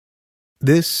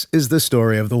This is the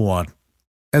story of the one.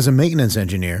 As a maintenance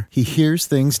engineer, he hears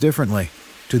things differently.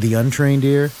 To the untrained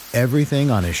ear,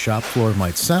 everything on his shop floor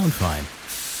might sound fine,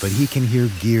 but he can hear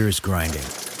gears grinding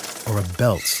or a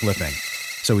belt slipping.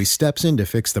 So he steps in to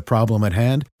fix the problem at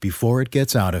hand before it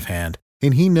gets out of hand.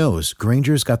 And he knows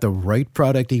Grainger's got the right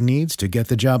product he needs to get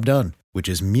the job done, which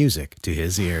is music to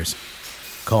his ears.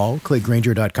 Call, click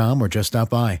Grainger.com, or just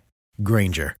stop by.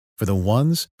 Grainger, for the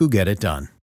ones who get it done.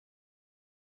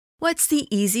 What's the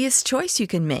easiest choice you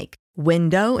can make?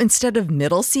 Window instead of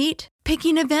middle seat?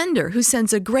 Picking a vendor who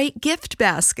sends a great gift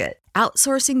basket?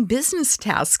 Outsourcing business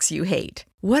tasks you hate?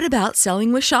 What about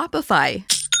selling with Shopify?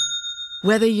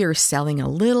 Whether you're selling a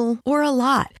little or a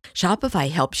lot,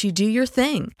 Shopify helps you do your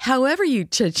thing, however you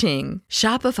cha-ching.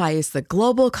 Shopify is the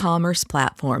global commerce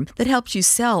platform that helps you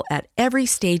sell at every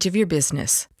stage of your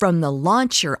business. From the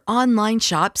launch your online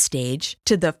shop stage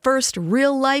to the first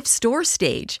real-life store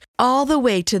stage, all the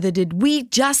way to the did we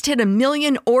just hit a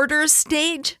million orders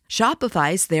stage.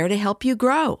 Shopify's there to help you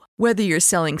grow. Whether you're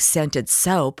selling scented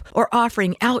soap or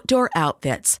offering outdoor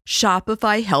outfits,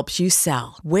 Shopify helps you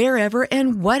sell. Wherever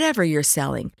and whatever you're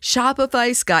selling,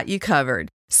 Shopify's got you covered.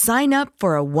 Sign up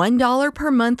for a $1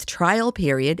 per month trial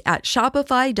period at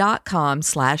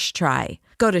shopify.com/try.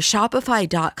 Go to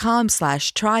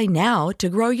shopify.com/try now to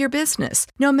grow your business,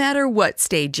 no matter what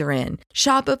stage you're in.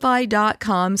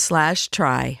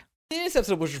 Shopify.com/try. This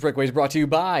episode of Butcher's Breakaway is brought to you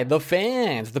by the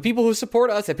fans, the people who support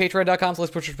us at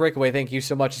patreon.com/Butcher's Breakaway. Thank you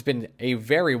so much. It's been a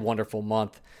very wonderful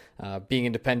month being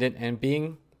independent and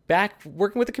being back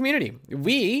working with the community.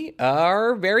 We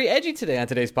are very edgy today on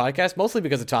today's podcast, mostly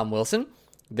because of Tom Wilson.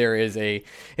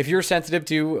 If you're sensitive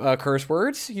to curse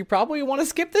words, you probably want to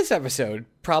skip this episode.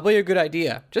 Probably a good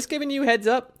idea. Just giving you a heads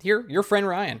up. Here, your friend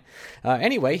Ryan.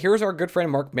 Anyway, here's our good friend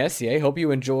Mark Messier. Hope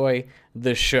you enjoy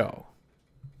the show.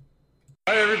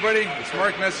 Hi everybody, it's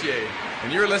Mark Messier,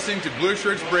 and you're listening to Blue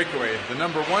Shirts Breakaway, the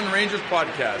 #1 Rangers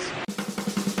podcast.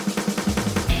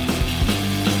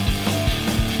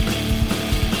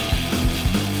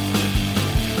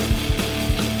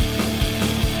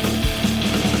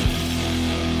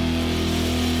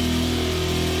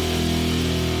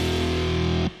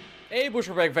 Hey,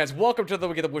 Butcher Breakaway fans, welcome to the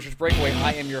Week of the Butcher's Breakaway.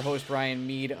 I am your host, Ryan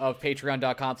Mead of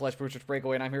patreon.com/Butcher's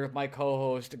Breakaway, and I'm here with my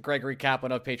co-host, Gregory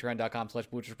Kaplan of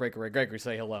patreon.com/Butcher's Breakaway. Gregory,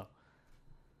 say hello.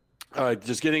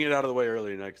 Just getting it out of the way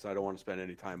early tonight because I don't want to spend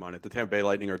any time on it. The Tampa Bay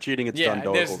Lightning are cheating. It's done.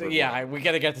 We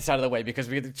got to get this out of the way because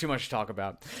we have too much to talk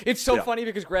about. It's so funny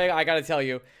because, Greg, I got to tell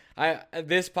you,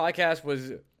 this podcast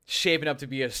was shaping up to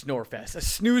be a snore fest, a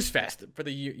snooze fest for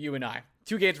you and I.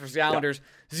 2 games versus the Islanders,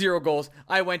 0 goals.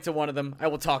 I went to one of them. I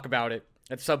will talk about it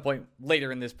at some point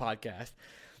later in this podcast.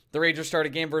 The Rangers start a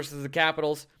game versus the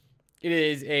Capitals. It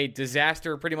is a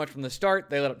disaster pretty much from the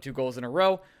start. They let up 2 goals in a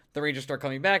row. The Rangers start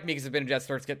coming back. Mika Zibanejad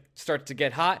starts to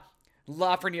get hot.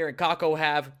 Lafreniere and Kakko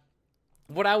have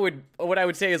what I would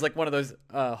say is like one of those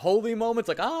holy moments,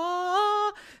 like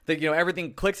that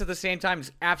everything clicks at the same time.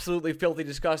 It's absolutely filthy,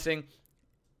 disgusting,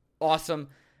 awesome.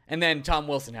 And then Tom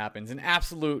Wilson happens, an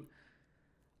absolute.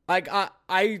 I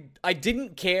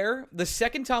didn't care. The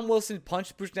second Tom Wilson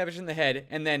punched Buchnevich in the head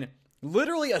and then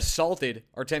literally assaulted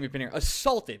Artemi Panarin.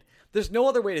 Assaulted. There's no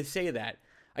other way to say that.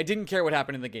 I didn't care what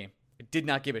happened in the game. I did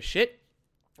not give a shit.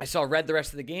 I saw red the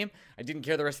rest of the game. I didn't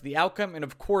care the rest of the outcome. And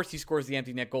of course, he scores the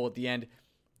empty net goal at the end.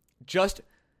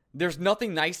 There's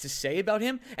nothing nice to say about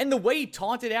him. And the way he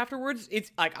taunted afterwards,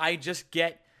 it's like I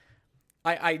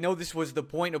know this was the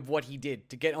point of what he did,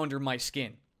 to get under my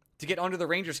skin. To get under the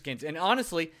Rangers' skins. And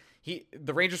honestly,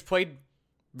 the Rangers played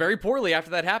very poorly after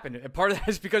that happened. And part of that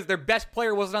is because their best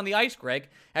player wasn't on the ice, Greg,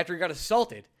 after he got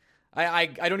assaulted. I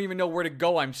don't even know where to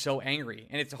go. I'm so angry.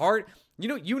 And it's hard.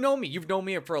 You know me. You've known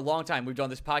me for a long time. We've done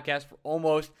this podcast for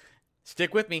almost,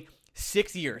 stick with me,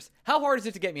 6 years. How hard is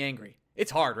it to get me angry?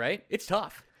 It's hard, right? It's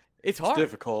tough. It's hard.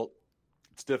 It's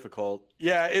difficult.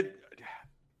 Yeah,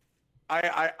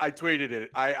 I tweeted it.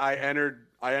 I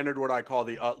entered what I call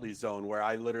the Utley zone, where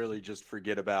I literally just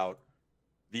forget about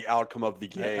the outcome of the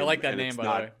game. I like that name, by the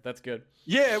way. That's good.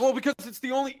 Yeah, well, because he's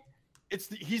the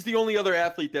only other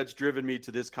athlete that's driven me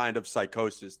to this kind of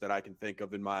psychosis that I can think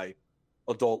of in my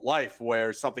adult life,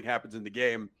 where something happens in the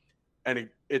game and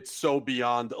it's so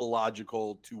beyond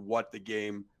illogical to what the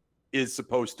game is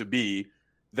supposed to be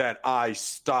that I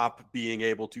stop being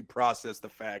able to process the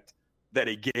fact that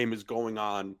a game is going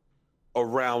on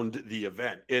around the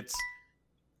event.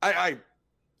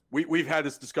 We've had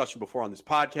this discussion before on this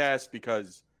podcast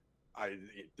because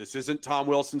this isn't Tom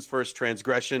Wilson's first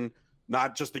transgression,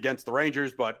 not just against the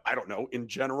Rangers, but I don't know, in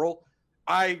general.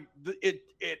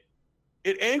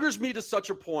 It angers me to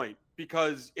such a point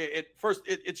because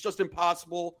it's just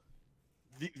impossible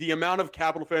the amount of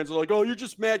Capital fans are like, oh, you're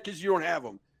just mad because you don't have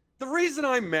him. The reason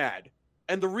I'm mad,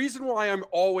 and the reason why I'm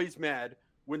always mad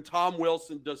when Tom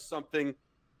Wilson does something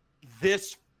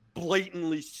this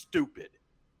blatantly stupid,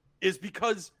 is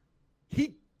because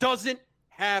he doesn't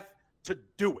have to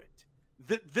do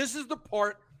it. This is the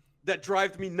part that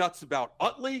drives me nuts about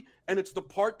Utley, and it's the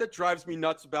part that drives me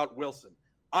nuts about Wilson.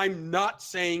 I'm not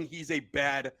saying he's a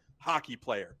bad hockey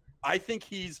player. I think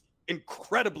he's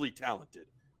incredibly talented.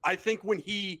 I think when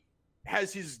he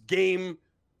has his game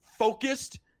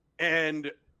focused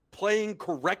and playing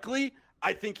correctly,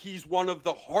 I think he's one of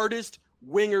the hardest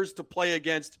wingers to play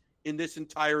against in this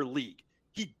entire league.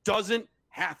 He doesn't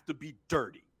have to be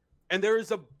dirty. And there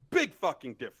is a big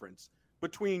fucking difference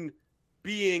between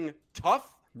being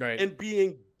tough and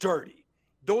being dirty.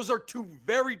 Those are two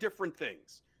very different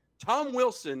things. Tom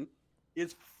Wilson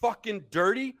is fucking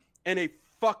dirty and a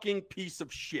fucking piece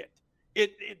of shit.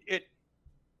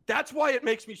 That's why it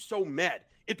makes me so mad.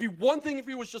 It'd be one thing if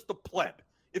he was just a pleb.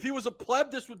 If he was a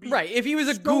pleb, this would be right. If he was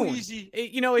a so goon, easy.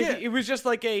 It was just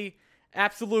like a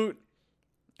absolute.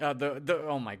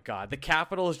 Oh my God, the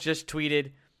Capitals just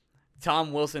tweeted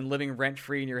Tom Wilson living rent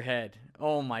free in your head.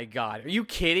 Oh my God, are you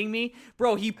kidding me,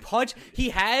 bro? He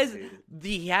has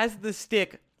the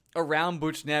stick around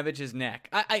Buchnevich's neck.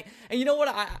 And you know what?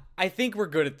 I think we're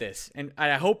good at this, and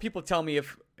I hope people tell me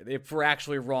if we're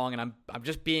actually wrong, and I'm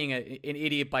just being an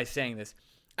idiot by saying this.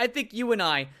 I think you and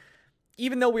I,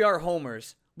 even though we are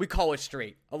homers, we call it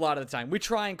straight a lot of the time. We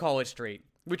try and call it straight.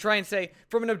 We try and say,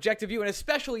 from an objective view, and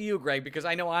especially you, Greg, because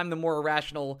I know I'm the more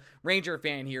irrational Ranger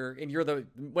fan here, and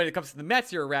when it comes to the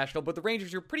Mets, you're irrational, but the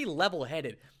Rangers, you're pretty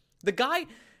level-headed. The guy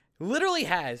literally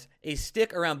has a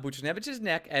stick around Buchnevich's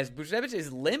neck as Buchnevich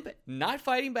is limp, not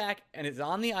fighting back, and is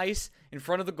on the ice in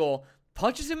front of the goal,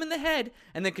 punches him in the head,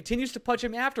 and then continues to punch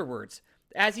him afterwards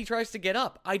as he tries to get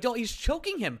up. He's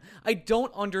choking him. I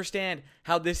don't understand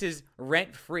how this is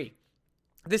rent-free.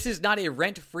 This is not a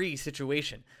rent-free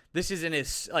situation. This is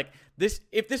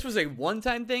if this was a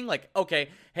one-time thing, like, okay,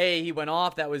 hey, he went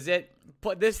off, that was it.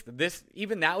 But this,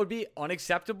 even that would be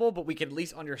unacceptable, but we can at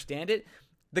least understand it.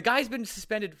 The guy's been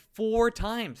suspended 4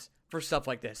 times for stuff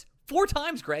like this. 4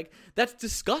 times, Greg. That's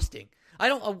disgusting. I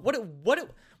don't,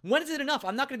 when is it enough?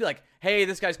 I'm not going to be like, hey,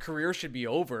 this guy's career should be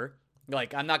over.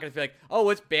 Like, I'm not going to be like, oh,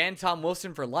 let's ban Tom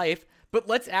Wilson for life, but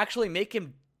let's actually make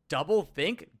him double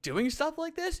think doing stuff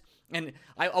like this. And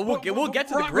we'll get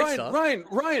to the grit stuff.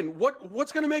 Ryan,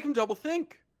 what's going to make him double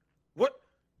think?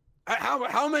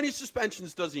 How many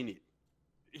suspensions does he need?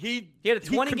 He had a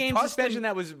 20-game suspension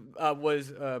that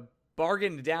was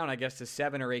bargained down, I guess, to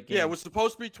 7 or 8 games. Yeah, it was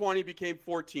supposed to be 20, became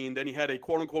 14. Then he had a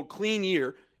quote-unquote clean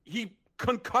year. He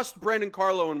concussed Brandon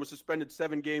Carlo and was suspended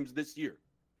 7 games this year.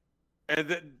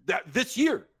 And this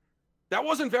year, that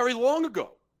wasn't very long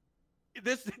ago.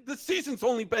 This season's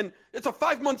only been, it's a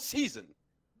 5-month season.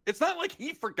 It's not like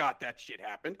he forgot that shit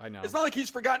happened. I know. It's not like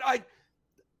he's forgotten.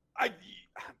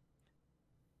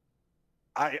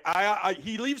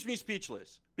 He leaves me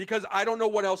speechless because I don't know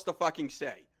what else to fucking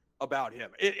say about him.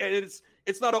 It's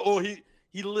not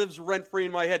he lives rent free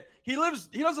in my head. He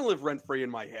doesn't live rent free in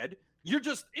my head.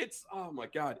 Oh my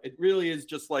God. It really is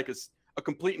just like a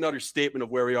complete and utter statement of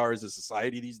where we are as a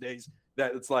society these days,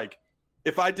 that it's like,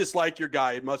 if I dislike your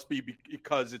guy, it must be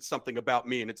because it's something about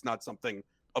me and it's not something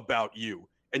about you.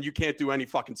 And you can't do any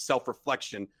fucking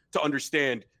self-reflection to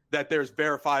understand that there's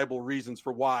verifiable reasons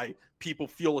for why people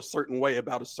feel a certain way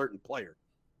about a certain player.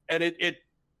 And it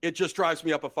just drives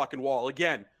me up a fucking wall.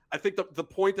 Again, I think the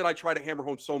point that I try to hammer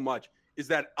home so much is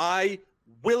that I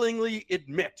willingly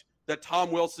admit that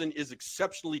Tom Wilson is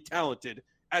exceptionally talented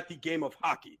at the game of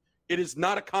hockey. It is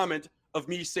not a comment of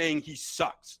me saying he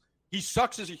sucks. He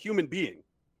sucks as a human being.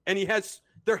 And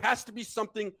there has to be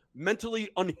something mentally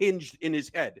unhinged in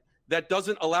his head that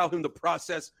doesn't allow him to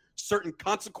process certain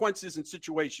consequences and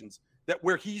situations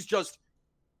where he's just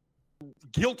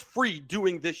guilt-free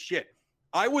doing this shit.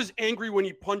 I was angry when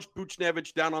he punched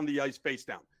Buchnevich down on the ice face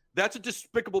down. That's a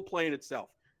despicable play in itself.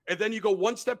 And then you go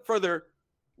one step further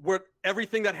where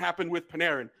everything that happened with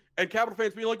Panarin, and Capital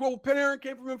fans being like, well, Panarin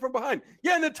came from him from behind.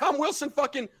 Yeah, and then Tom Wilson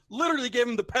fucking literally gave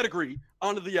him the pedigree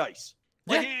onto the ice.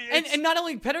 Like, yeah, and not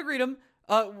only pedigreed him,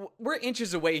 we're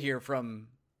inches away here from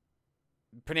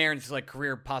Panarin's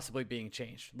career possibly being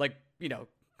changed.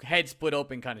 Head split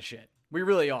open kind of shit. We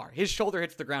really are. His shoulder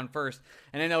hits the ground first,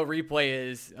 and I know replay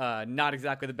is not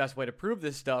exactly the best way to prove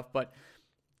this stuff, but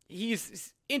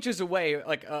he's inches away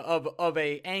of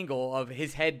a angle of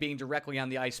his head being directly on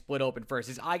the ice, split open first.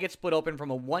 His eye gets split open from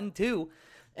a 1-2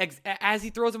 as he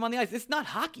throws him on the ice. It's not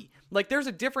hockey. There's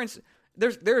a difference.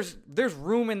 There's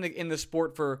room in the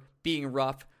sport for being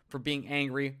rough, for being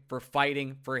angry, for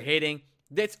fighting, for hitting.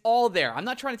 That's all there. I'm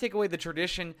not trying to take away the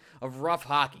tradition of rough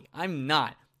hockey. I'm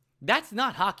not. That's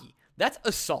not hockey. That's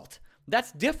assault.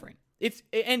 That's different.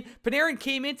 And Panarin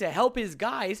came in to help his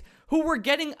guys who were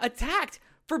getting attacked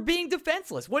for being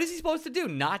defenseless. What is he supposed to do?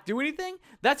 Not do anything?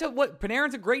 That's what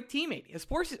Panarin's a great teammate.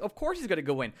 Of course he's going to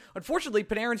go in. Unfortunately,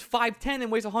 Panarin's 5'10"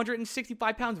 and weighs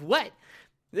 165 pounds wet.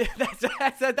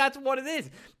 That's what it is.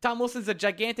 Tom Wilson's a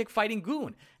gigantic fighting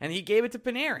goon, and he gave it to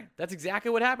Panarin. That's exactly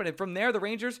what happened. And from there, the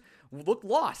Rangers looked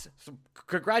lost. So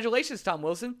congratulations, Tom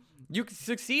Wilson. You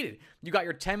succeeded. You got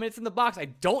your 10 minutes in the box. I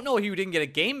don't know you didn't get a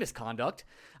game misconduct.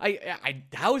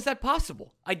 How is that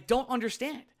possible? I don't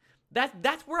understand.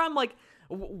 That's where I'm like,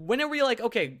 when are we like,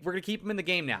 okay, we're gonna keep him in the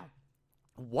game now?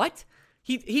 What?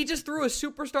 He just threw a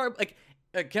superstar. Like,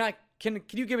 Can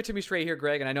you give it to me straight here,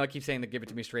 Greg? And I know I keep saying the give it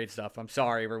to me straight stuff. I'm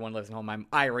sorry, everyone listening home. I'm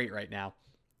irate right now.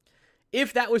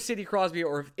 If that was Sidney Crosby,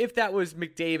 or if that was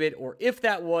McDavid, or if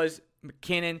that was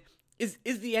McKinnon, is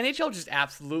the NHL just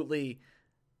absolutely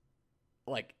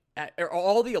like, are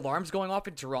all the alarms going off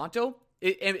in Toronto?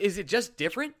 Is it just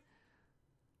different?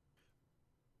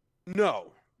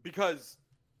 No, because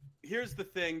here's the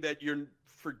thing that you're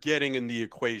forgetting in the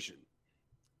equation.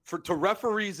 To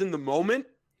referees in the moment,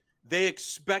 they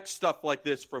expect stuff like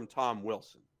this from Tom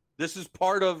Wilson. This is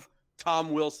part of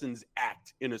Tom Wilson's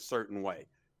act in a certain way.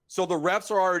 So the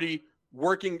refs are already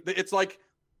working. It's like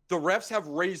the refs have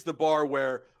raised the bar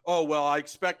where, oh, well, I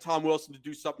expect Tom Wilson to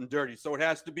do something dirty, so it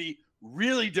has to be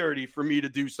really dirty for me to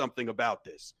do something about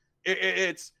this.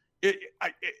 It's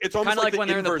almost like when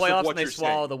they're in the playoffs and they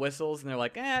swallow saying. The whistles and they're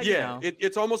like, yeah, you know.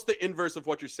 It's almost the inverse of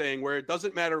what you're saying, where it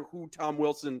doesn't matter who Tom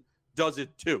Wilson does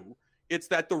it to. It's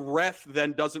that the ref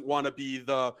then doesn't want to be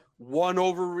the one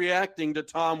overreacting to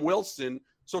Tom Wilson.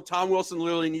 So Tom Wilson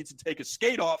literally needs to take a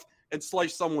skate off and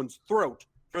slice someone's throat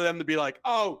for them to be like,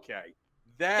 okay,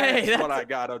 that's what I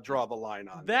got to draw the line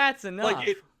on. That's enough.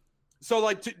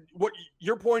 What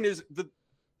your point is, the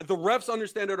refs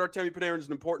understand that Artemi Panarin is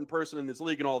an important person in this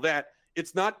league and all that.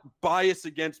 It's not bias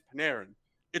against Panarin.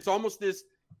 It's almost this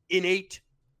innate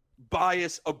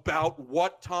bias about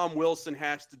what Tom Wilson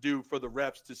has to do for the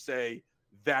refs to say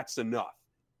that's enough.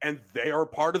 And they are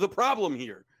part of the problem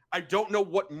here. I don't know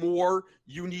what more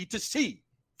you need to see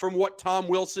from what Tom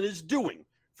Wilson is doing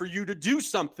for you to do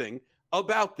something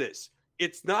about this.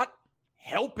 It's not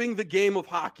helping the game of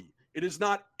hockey. It is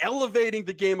not elevating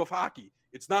the game of hockey.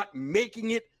 It's not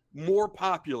making it more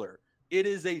popular. It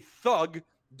is a thug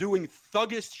doing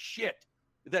thuggish shit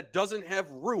that doesn't have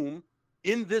room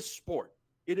in this sport.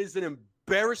 It is an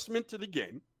embarrassment to the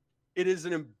game. It is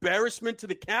an embarrassment to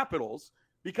the Capitals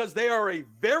because they are a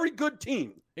very good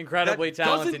team. Incredibly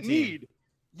talented team.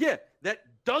 That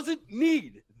doesn't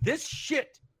need this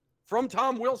shit from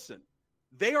Tom Wilson.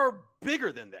 They are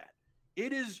bigger than that.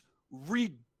 It is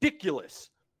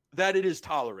ridiculous that it is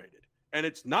tolerated. And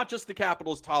it's not just the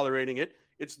Capitals tolerating it.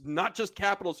 It's not just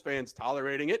Capitals fans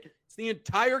tolerating it. It's the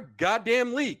entire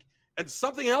goddamn league. And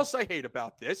something else I hate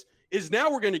about this is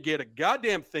now we're going to get a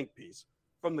goddamn think piece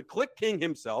from the Click King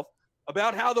himself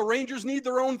about how the Rangers need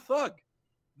their own thug.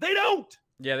 They don't.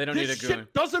 Yeah, they don't need a goon. This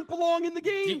shit doesn't belong in the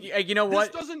game. You know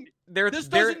what? This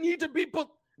doesn't need to be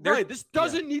this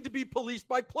doesn't need to be policed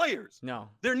by players. No.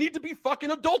 There need to be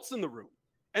fucking adults in the room.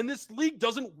 And this league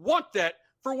doesn't want that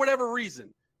for whatever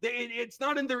reason. It's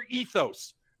not in their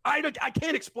ethos. I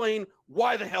can't explain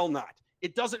why the hell not.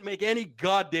 It doesn't make any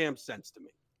goddamn sense to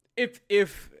me. If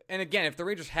the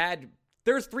Rangers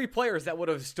there's 3 players that would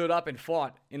have stood up and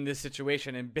fought in this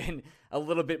situation and been a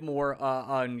little bit more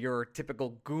on your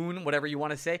typical goon, whatever you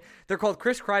want to say. They're called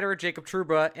Chris Kreider, Jacob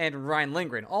Trouba, and Ryan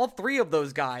Lindgren. All 3 of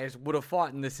those guys would have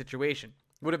fought in this situation.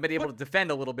 Would have been able to defend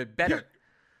a little bit better.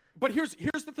 But here's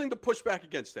the thing to push back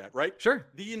against that, right? Sure.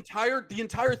 The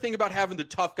entire thing about having the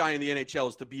tough guy in the NHL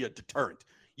is to be a deterrent.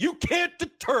 You can't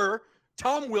deter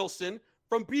Tom Wilson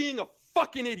from being a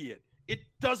fucking idiot. It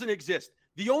doesn't exist.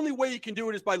 The only way you can do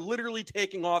it is by literally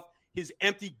taking off his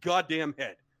empty goddamn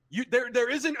head. There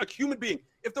isn't a human being.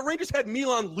 If the Rangers had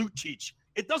Milan Lucic,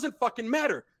 it doesn't fucking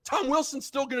matter. Tom Wilson's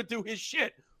still going to do his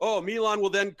shit. Oh, Milan will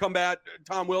then combat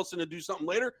Tom Wilson and do something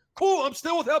later. Cool, I'm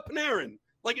still without Panarin.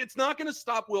 Like, it's not going to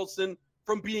stop Wilson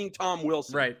from being Tom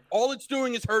Wilson. Right. All it's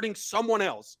doing is hurting someone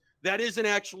else that isn't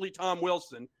actually Tom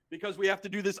Wilson because we have to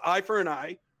do this eye for an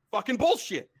eye fucking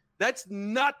bullshit. That's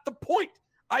not the point.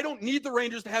 I don't need the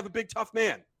Rangers to have a big, tough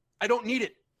man. I don't need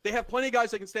it. They have plenty of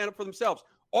guys that can stand up for themselves.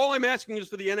 All I'm asking is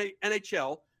for the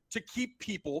NHL to keep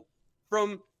people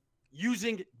from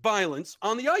using violence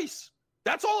on the ice.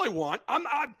 That's all I want.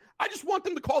 I just want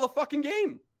them to call the fucking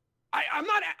game. I'm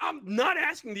not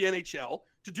asking the NHL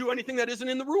to do anything that isn't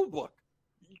in the rule book.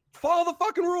 Follow the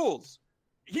fucking rules.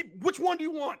 Which one do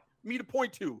you want? me to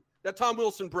point to that Tom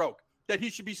Wilson broke that he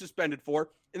should be suspended for,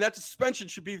 and that suspension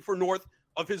should be for north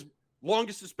of his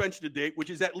longest suspension to date, which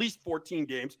is at least 14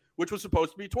 games, which was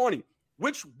supposed to be 20.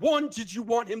 Which one did you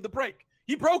want him to break?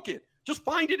 He broke it. Just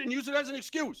find it and use it as an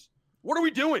excuse. What are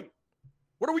we doing?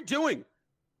 What are we doing?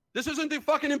 This isn't the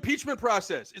fucking impeachment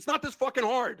process. It's not this fucking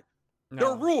hard. No, there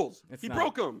are rules. He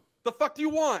broke them. The fuck do you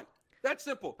want? That's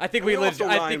simple. I think we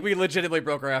legitimately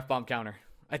broke our F-bomb counter.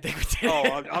 I think we did.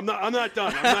 Oh, I'm not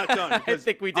done. I'm not done. I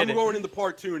think we did. I'm going into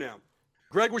part 2 now.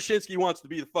 Greg Wyshynski wants to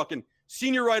be the fucking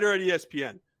senior writer at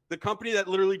ESPN, the company that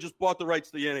literally just bought the rights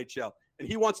to the NHL, and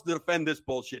he wants to defend this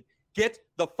bullshit. Get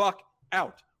the fuck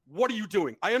out. What are you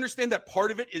doing? I understand that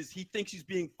part of it is he thinks he's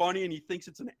being funny and he thinks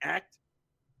it's an act,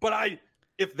 but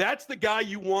if that's the guy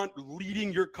you want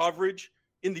leading your coverage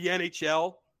in the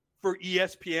NHL for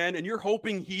ESPN, and you're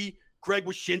hoping Greg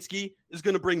Wyshynski is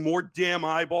going to bring more damn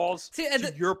eyeballs to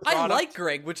your product. I like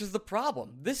Greg, which is the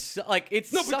problem. Because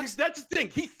that's the thing.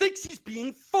 He thinks he's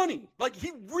being funny. Like,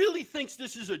 he really thinks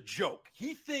this is a joke.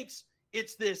 He thinks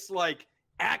it's this, like,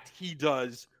 act he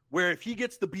does where if he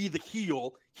gets to be the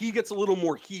heel, he gets a little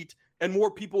more heat and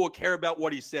more people will care about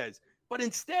what he says. But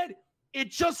instead, it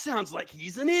just sounds like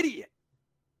he's an idiot.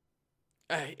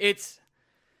 It's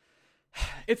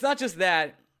not just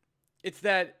that. It's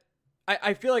that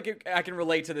I feel like I can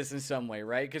relate to this in some way,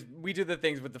 right? Because we do the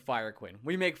things with the Fire Quinn.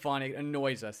 We make fun. It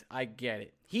annoys us. I get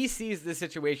it. He sees the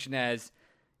situation as,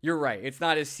 you're right, it's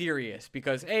not as serious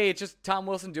because, hey, it's just Tom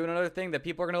Wilson doing another thing that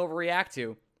people are going to overreact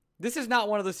to. This is not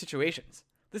one of those situations.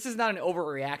 This is not an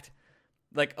overreact.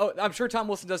 Like, oh, I'm sure Tom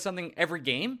Wilson does something every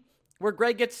game where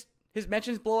Greg gets his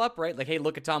mentions blow up, right? Like, hey,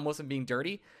 look at Tom Wilson being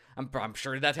dirty. I'm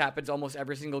sure that happens almost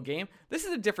every single game. This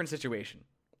is a different situation.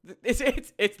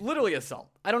 It's literally assault.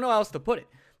 I don't know how else to put it.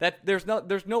 That there's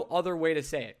no other way to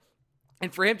say it.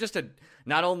 And for him just to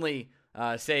not only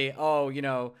say, oh, you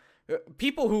know,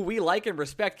 people who we like and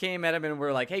respect came at him and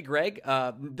were like, hey, Greg,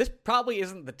 this probably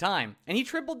isn't the time. And he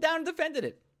tripled down and defended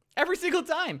it. Every single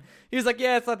time. He was like,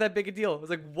 yeah, it's not that big a deal. I was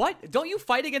like, what? Don't you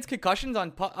fight against concussions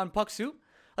on Puck Soup?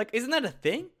 Like, isn't that a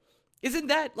thing? Isn't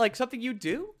that, like, something you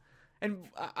do? And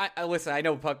I listen, I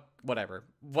know Puck, whatever.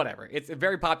 It's a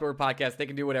very popular podcast. They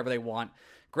can do whatever they want.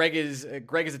 Greg is a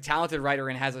talented writer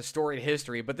and has a storied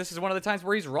history, but this is one of the times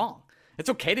where he's wrong. It's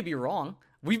okay to be wrong.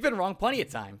 We've been wrong plenty of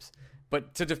times.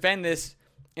 But to defend this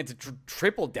and to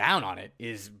triple down on it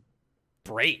is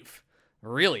brave.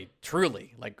 Really,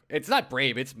 truly. Like, it's not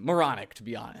brave, it's moronic, to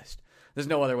be honest. There's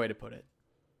no other way to put it.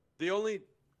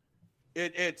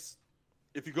 It's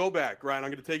if you go back, Ryan, I'm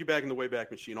going to take you back in the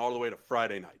Wayback Machine all the way to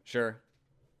Friday night. Sure.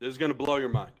 This is going to blow your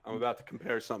mind. I'm about to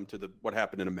compare something to what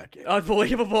happened in a Met game.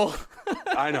 Unbelievable.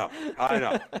 I know.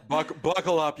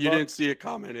 Buckle up. You didn't see it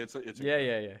coming.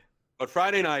 Yeah. But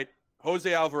Friday night,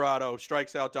 Jose Alvarado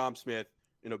strikes out Dom Smith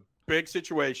in a big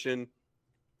situation,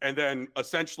 and then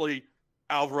essentially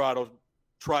Alvarado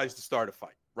tries to start a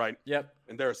fight, right? Yep.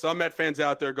 And there are some Met fans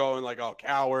out there going like, oh,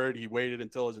 coward. He waited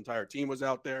until his entire team was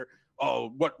out there.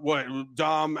 Oh, what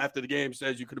Dom after the game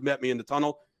says you could have met me in the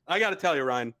tunnel. I got to tell you,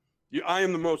 Ryan, I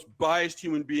am the most biased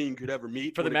human being you could ever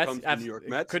meet for the Mets. It comes to New York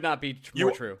Mets. Could not be more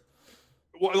true.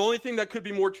 Well, the only thing that could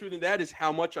be more true than that is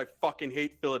how much I fucking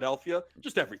hate Philadelphia.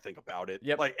 Just everything about it.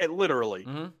 Yep. Like, literally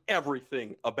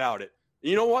everything about it.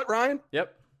 You know what, Ryan?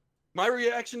 Yep. My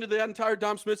reaction to that entire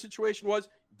Dom Smith situation was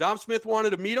Dom Smith wanted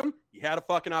to meet him. He had a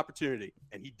fucking opportunity,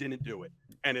 and he didn't do it.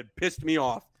 And it pissed me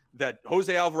off that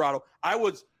Jose Alvarado,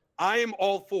 I am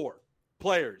all for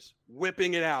players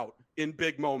whipping it out in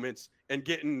big moments and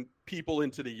getting people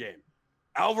into the game.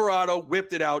 Alvarado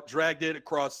whipped it out, dragged it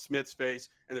across Smith's face,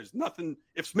 and there's nothing.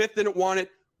 If Smith didn't want it,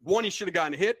 one, he should have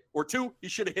gotten hit, or two, he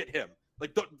should have hit him.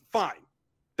 Like, fine.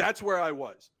 That's where I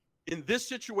was. In this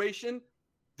situation,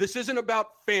 this isn't about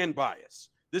fan bias.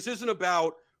 This isn't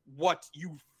about what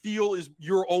you feel is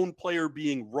your own player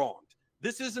being wronged.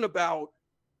 This isn't about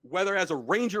whether, as a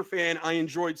Ranger fan, I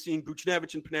enjoyed seeing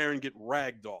Buchnevich and Panarin get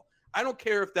ragdoll. I don't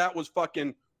care if that was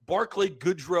fucking Barclay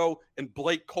Goodrow and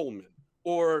Blake Coleman,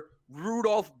 or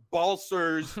Rudolph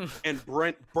Balcers and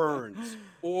Brent Burns,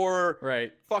 or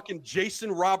fucking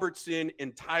Jason Robertson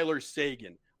and Tyler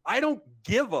Seguin. I don't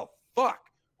give a fuck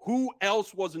who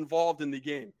else was involved in the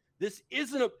game. This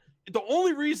isn't the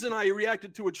only reason I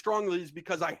reacted to it strongly is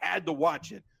because I had to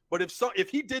watch it. But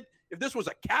if this was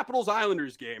a Capitals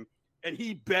Islanders game and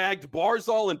he bagged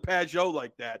Barzal and Pajot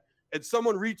like that, and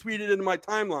someone retweeted it in my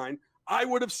timeline, I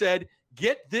would have said,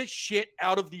 get this shit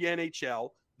out of the NHL.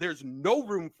 There's no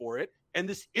room for it, and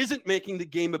this isn't making the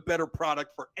game a better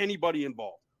product for anybody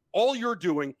involved. All you're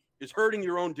doing is hurting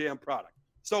your own damn product.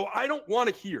 So I don't want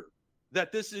to hear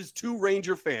that this is two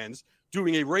Ranger fans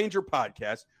doing a Ranger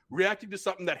podcast reacting to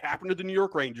something that happened to the New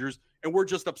York Rangers, and we're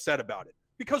just upset about it,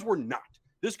 because we're not.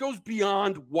 This goes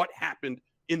beyond what happened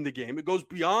in the game. It goes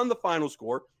beyond the final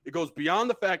score. It goes beyond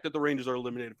the fact that the Rangers are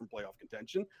eliminated from playoff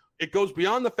contention. It goes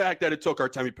beyond the fact that it took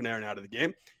Artemi Panarin out of the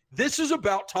game. This is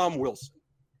about Tom Wilson.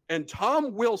 And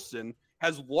Tom Wilson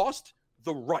has lost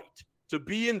the right to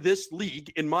be in this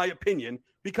league, in my opinion,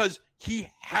 because he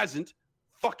hasn't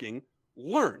fucking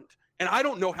learned. And I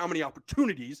don't know how many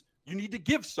opportunities you need to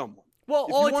give someone. Well,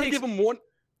 if all you it want to takes, give him one.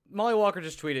 Molly Walker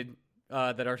just tweeted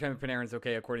that Artemi Panarin's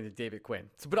okay according to David Quinn.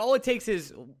 So, but all it takes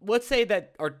is, let's say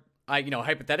that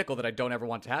hypothetical that I don't ever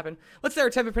want to happen. Let's say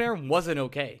Artemi Panarin wasn't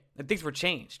okay and things were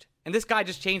changed, and this guy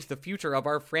just changed the future of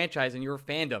our franchise and your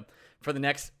fandom for the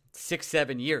next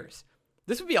 6-7 years.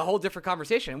 This would be a whole different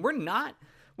conversation. And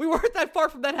we weren't that far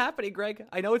from that happening, Greg.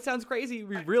 I know it sounds crazy.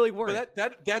 We really weren't.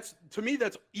 But that's to me,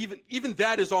 that's even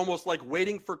that is almost like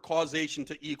waiting for causation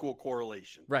to equal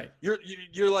correlation. Right.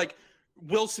 You're like,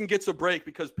 Wilson gets a break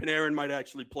because Panarin might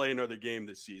actually play another game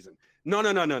this season. No.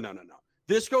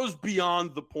 This goes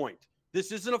beyond the point.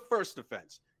 This isn't a first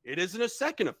offense. It isn't a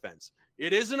second offense.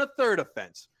 It isn't a third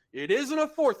offense. It isn't a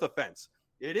fourth offense.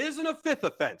 It isn't a fifth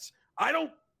offense. I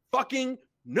don't fucking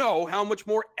know how much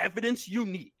more evidence you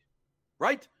need.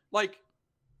 Right? Like,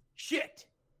 shit.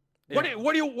 Yeah.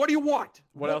 What do you want?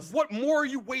 What more are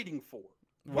you waiting for?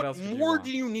 What more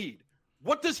do you need?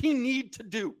 What does he need to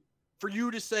do for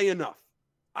you to say enough?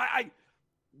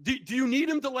 Do you need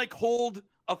him to like hold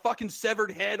a fucking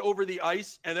severed head over the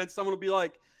ice and then someone will be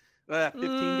like, 15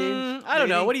 games? I don't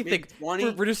know. What do you think?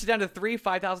 20? Reduce it down to $3,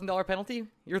 $5,000 penalty?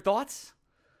 Your thoughts?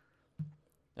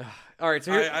 All right,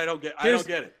 so I don't get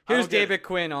it. Here's David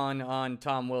Quinn on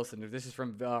Tom Wilson. This is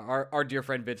from our dear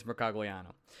friend Vince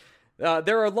Mercogliano.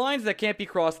 There are lines that can't be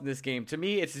crossed in this game. To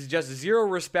me, it's just zero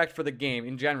respect for the game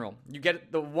in general. You get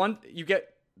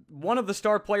one of the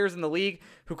star players in the league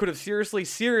who could have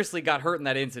seriously got hurt in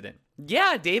that incident.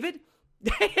 Yeah, David.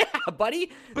 Yeah,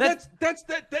 buddy. But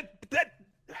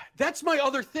that's my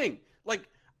other thing. Like,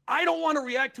 I don't want to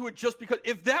react to it just because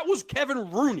if that was Kevin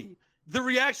Rooney, the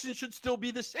reaction should still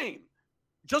be the same.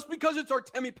 Just because it's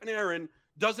Artemi Panarin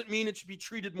doesn't mean it should be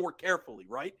treated more carefully,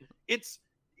 right? It's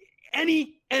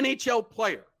any NHL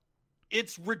player.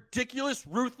 It's ridiculous,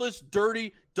 ruthless,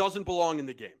 dirty, doesn't belong in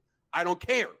the game. I don't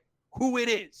care who it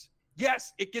is.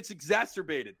 Yes, it gets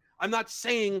exacerbated. I'm not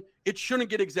saying it shouldn't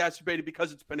get exacerbated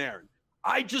because it's Panarin.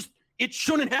 It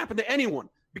shouldn't happen to anyone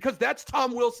because that's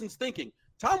Tom Wilson's thinking.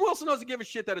 Tom Wilson doesn't give a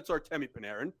shit that it's Artemi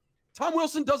Panarin. Tom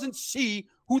Wilson doesn't see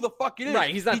who the fuck it is.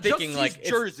 Right, he's not thinking like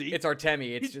Jersey. It's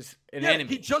Artemi. It's just an enemy.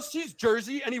 He just sees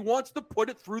Jersey and he wants to put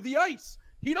it through the ice.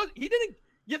 He didn't.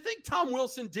 You think Tom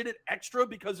Wilson did it extra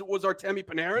because it was Artemi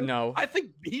Panarin? No. I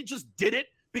think he just did it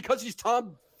because he's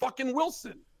Tom fucking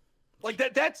Wilson. Like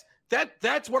that's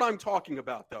what I'm talking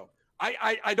about though.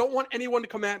 I don't want anyone to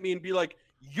come at me and be like,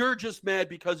 you're just mad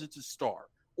because it's a star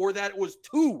or that it was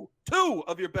two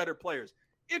of your better players.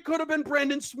 It could have been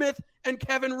Brendan Smith and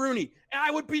Kevin Rooney, and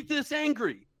I would be this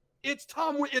angry. It's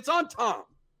Tom. It's on Tom.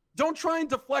 Don't try and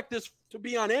deflect this to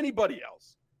be on anybody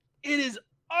else. It is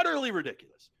utterly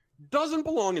ridiculous. Doesn't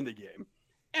belong in the game,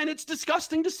 and it's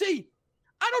disgusting to see.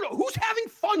 I don't know who's having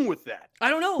fun with that. I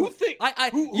don't know.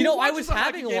 I was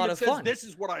having a lot of fun. This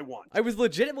is what I want. I was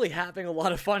legitimately having a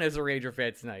lot of fun as a Ranger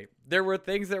fan tonight. There were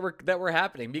things that were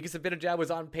happening. Mika Zibanejad was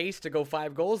on pace to go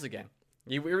 5 goals again.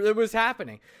 It was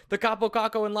happening. The Capo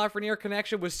Caco and Lafreniere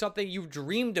connection was something you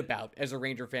dreamed about as a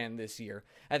Ranger fan this year.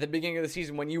 At the beginning of the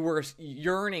season, when you were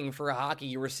yearning for hockey,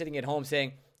 you were sitting at home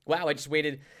saying, wow, I just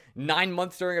waited 9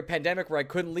 months during a pandemic where I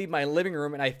couldn't leave my living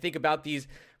room, and I think about these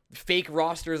fake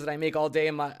rosters that I make all day.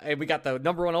 And we got the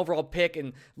number 1 overall pick,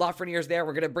 and Lafreniere's there.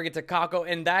 We're going to bring it to Caco.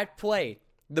 And that play,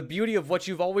 the beauty of what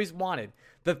you've always wanted,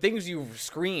 the things you've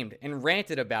screamed and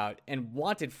ranted about and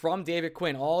wanted from David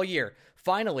Quinn all year.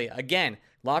 Finally, again,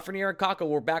 Lafreniere and Caco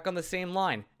were back on the same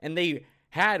line, and they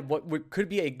had what could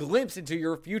be a glimpse into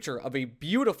your future of a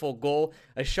beautiful goal,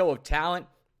 a show of talent,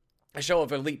 a show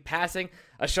of elite passing,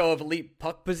 a show of elite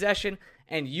puck possession,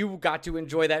 and you got to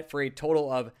enjoy that for a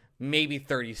total of maybe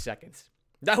 30 seconds.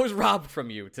 That was robbed from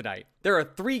you tonight. There are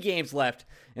 3 games left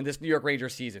in this New York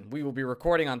Rangers season. We will be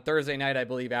recording on Thursday night, I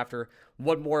believe, after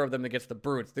one more of them against the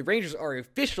Bruins. The Rangers are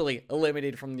officially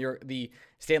eliminated from the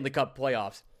Stanley Cup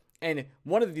playoffs. And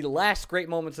one of the last great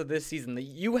moments of this season that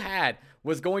you had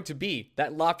was going to be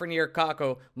that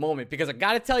Lafreniere-Caco moment. Because I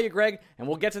got to tell you, Greg, and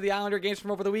we'll get to the Islander games from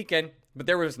over the weekend, but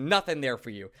there was nothing there for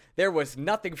you. There was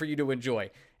nothing for you to enjoy.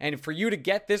 And for you to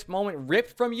get this moment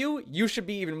ripped from you, you should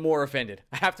be even more offended.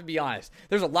 I have to be honest.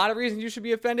 There's a lot of reasons you should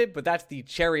be offended, but that's the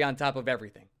cherry on top of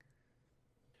everything.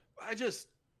 I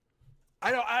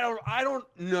don't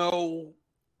know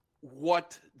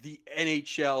what the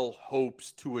NHL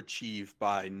hopes to achieve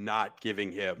by not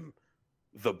giving him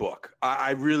the book.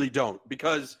 I really don't,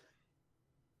 because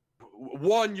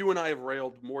one, you and I have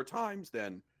railed more times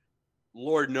than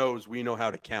Lord knows we know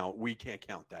how to count. We can't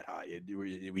count that high.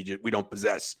 We don't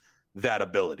possess that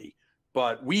ability.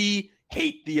 But we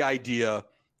hate the idea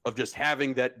of just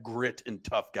having that grit and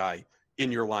tough guy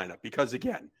in your lineup because,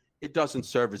 again, it doesn't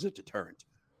serve as a deterrent.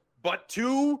 But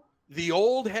to the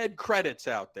old head credits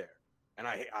out there, and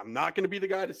I'm not going to be the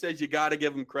guy that says you got to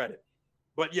give him credit,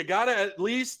 but you got to at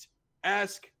least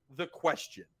ask the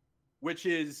question, which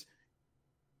is,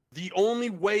 the only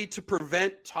way to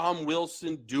prevent Tom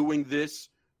Wilson doing this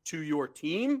to your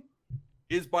team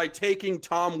is by taking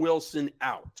Tom Wilson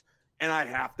out. And I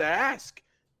have to ask,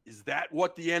 is that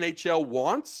what the NHL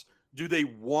wants? Do they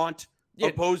want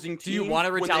opposing teams do you want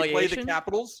a retaliation? When they play the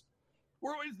Capitals?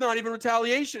 Well, it's not even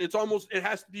retaliation. It's almost, it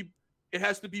has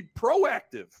to be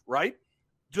proactive, right?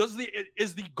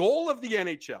 Is the goal of the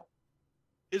NHL,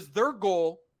 is their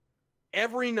goal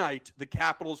every night the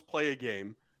Capitals play a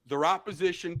game, their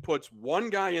opposition puts one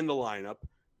guy in the lineup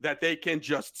that they can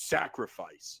just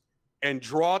sacrifice and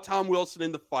draw Tom Wilson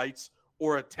into fights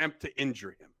or attempt to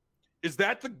injure him? Is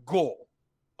that the goal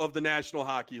of the National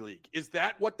Hockey League? Is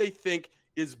that what they think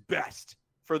is best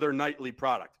for their nightly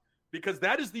product? Because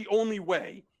that is the only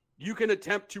way you can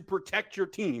attempt to protect your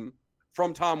team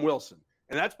from Tom Wilson.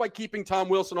 And that's by keeping Tom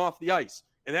Wilson off the ice.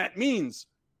 And that means,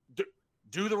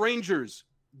 do the Rangers,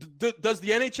 does the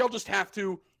NHL just have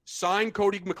to sign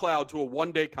Cody McLeod to a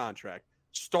one-day contract,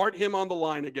 start him on the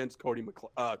line against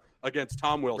against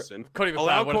Tom Wilson,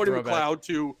 allow Cody McLeod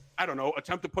to, I don't know,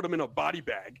 attempt to put him in a body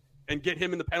bag and get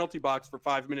him in the penalty box for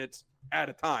 5 minutes at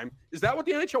a time? Is that what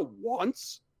the NHL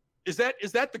wants? Is that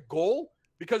the goal?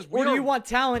 Because or do you want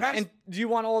talent and do you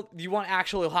want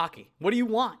actual hockey? What do you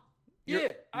want?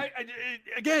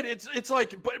 Again, it's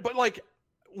like, but like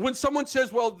when someone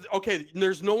says, well, okay,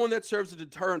 there's no one that serves a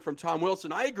deterrent from Tom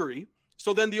Wilson, I agree.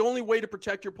 So then the only way to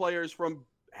protect your players from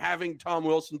having Tom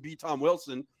Wilson be Tom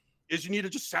Wilson is you need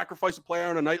to just sacrifice a player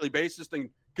on a nightly basis and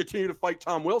continue to fight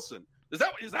Tom Wilson. Is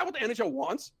that what the NHL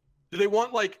wants? Do they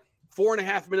want like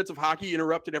 4.5 minutes of hockey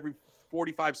interrupted every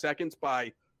 45 seconds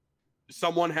by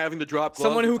someone having to drop gloves,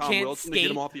 someone who Tom can't Wilson skate to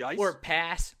get him off the ice? Or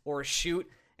pass or shoot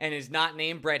and is not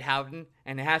named Brett Howden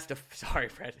and has to – sorry,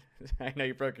 Fred. I know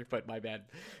you broke your foot. My bad,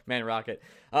 Man Rocket.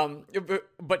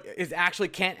 But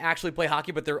can't actually play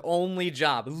hockey, but their only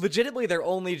job, legitimately their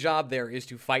only job there is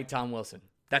to fight Tom Wilson.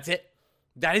 That's it.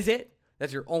 That is it.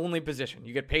 That's your only position.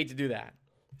 You get paid to do that.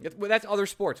 That's other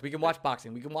sports. We can watch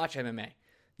boxing. We can watch MMA.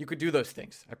 You could do those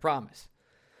things. I promise.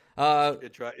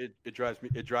 It drives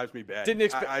me bad.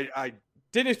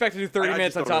 Didn't expect to do 30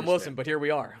 minutes on Tom Wilson, but here we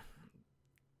are.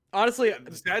 Honestly,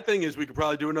 the sad thing is we could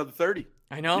probably do another 30.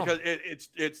 I know, because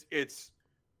it's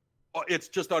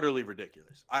just utterly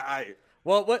ridiculous.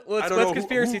 Let's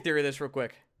conspiracy theory this real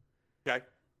quick. Okay.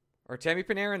 Artemi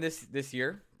Panarin this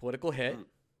year, political hit.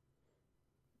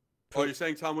 Oh, you're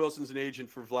saying Tom Wilson's an agent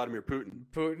for Vladimir Putin?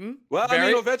 Putin. Well,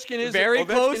 Ovechkin is very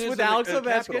close with Alex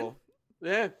Ovechkin.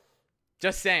 Yeah.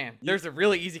 Just saying. There's a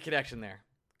really easy connection there.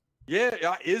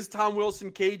 Yeah, is Tom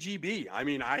Wilson KGB? I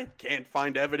mean, I can't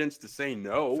find evidence to say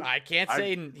no. I can't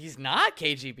say he's not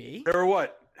KGB. There are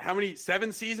how many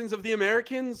 7 seasons of The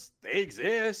Americans? They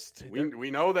exist.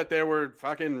 We know that there were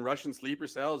fucking Russian sleeper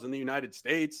cells in the United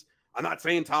States. I'm not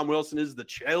saying Tom Wilson is the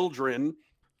children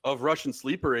of Russian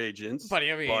sleeper agents. But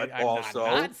I mean, I'm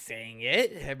not saying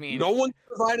it. I mean, no one's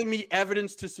providing me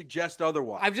evidence to suggest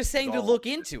otherwise. I'm just saying to look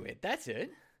into it. That's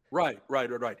it. Right.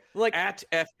 Like at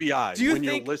FBI, do you when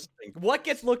think, you're listening. What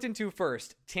gets looked into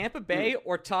first, Tampa Bay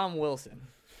or Tom Wilson?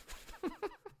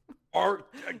 Or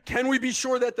can we be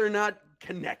sure that they're not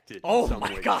connected? Oh in some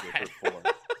my way, God!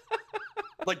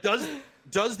 Like, does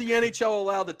the NHL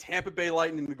allow the Tampa Bay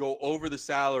Lightning to go over the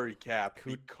salary cap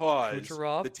because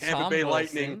Kucherov, the Tampa Tom Bay Wilson,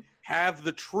 Lightning have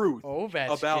the truth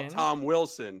Ovechkin, about Tom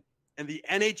Wilson? And the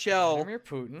NHL,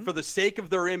 Putin, for the sake of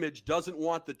their image, doesn't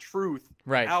want the truth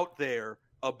out there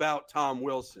about Tom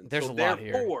Wilson. There's a lot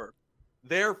here.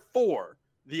 Therefore,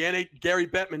 Gary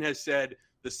Bettman has said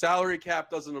the salary cap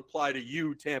doesn't apply to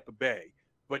you, Tampa Bay.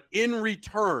 But in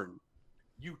return,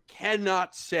 you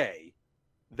cannot say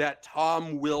that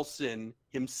Tom Wilson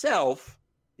himself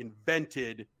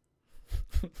invented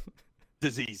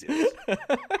diseases.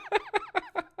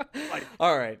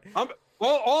 All right.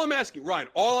 All I'm asking, Ryan,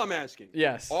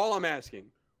 Yes. All I'm asking,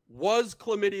 was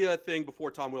chlamydia a thing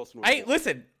before Tom Wilson was born?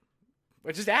 Listen,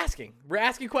 we're just asking. We're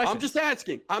asking questions. I'm just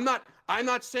asking. I'm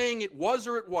not saying it was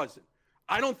or it wasn't.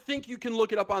 I don't think you can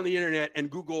look it up on the internet and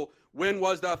Google when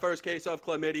was the first case of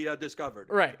chlamydia discovered.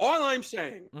 Right. All I'm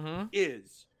saying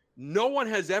is no one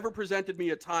has ever presented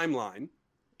me a timeline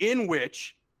in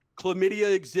which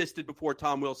chlamydia existed before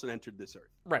Tom Wilson entered this earth.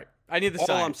 Right. I need the All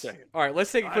science. I'm saying. All right,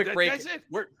 let's take a quick break. That's it.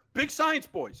 We're big science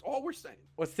boys. All we're saying.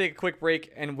 Let's take a quick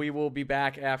break, and we will be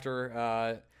back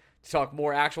after to talk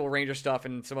more actual Ranger stuff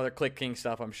and some other Click King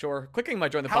stuff, I'm sure. Click King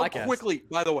might join the podcast. How quickly,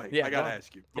 by the way, Yeah, I go got to on.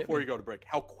 ask you, before you go to break,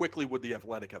 how quickly would the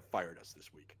Athletic have fired us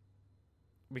this week?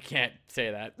 We can't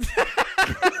say that.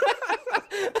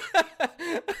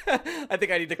 I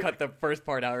think I need to cut the first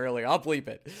part out earlier. I'll bleep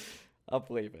it. But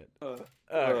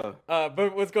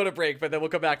let's go to break, but then we'll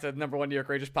come back to the number one New York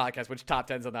Rangers podcast, which top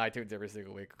 10s on the iTunes every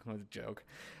single week. It was a joke.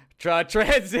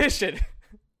 Transition.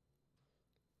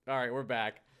 All right, we're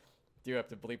back. Do you have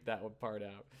to bleep that one part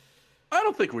out? I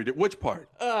don't think we did. Which part?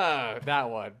 That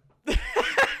one.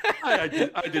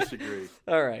 I disagree.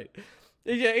 All right.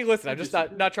 Yeah, hey, listen, I'm just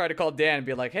not trying to call Dan and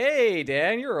be like, hey,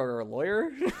 Dan, you're a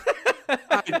lawyer.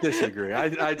 I disagree.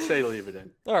 I'd say leave it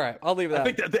in. All right, I'll leave it out.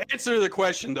 I think the answer to the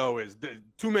question, though, is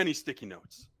too many sticky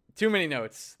notes. Too many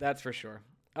notes, that's for sure.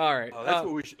 All right. That's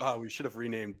what we should have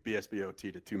renamed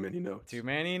BSBOT to Too Many Notes. Too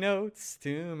many notes.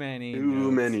 Too many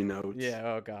notes. Yeah,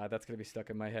 oh, God, that's going to be stuck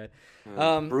in my head.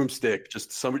 Broomstick,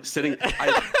 just somebody sitting.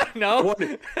 No.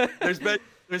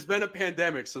 There's been a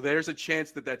pandemic, so there's a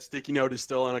chance that sticky note is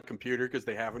still on a computer because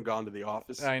they haven't gone to the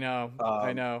office. I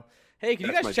know. Hey, can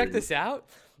you guys check this out?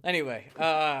 Anyway,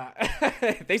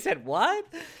 they said what?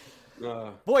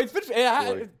 Boy, it's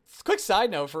been quick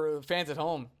side note for fans at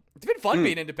home. It's been fun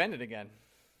being independent again.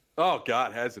 Oh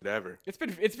God, has it ever? It's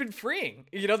been freeing.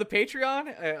 You know, the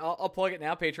Patreon, I'll plug it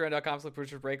now,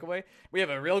 patreon.com/BlueShirtsBreakaway. We have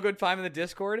a real good time in the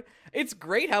Discord. It's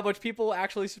great how much people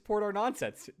actually support our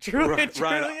nonsense. It truly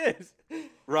is.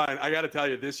 Ryan, I got to tell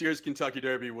you, this year's Kentucky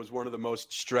Derby was one of the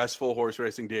most stressful horse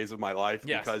racing days of my life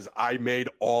because I made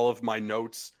all of my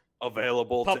notes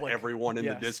available to everyone in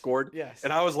the Discord. Yes.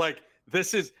 And I was like,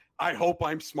 I hope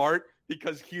I'm smart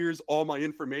because here's all my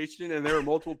information. And there were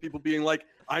multiple people being like,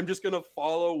 I'm just going to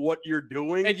follow what you're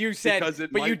doing. And you said,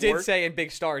 but you did work. say in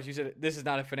big stars, you said, this is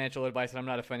not a financial advice and I'm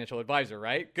not a financial advisor,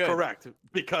 right? Good. Correct.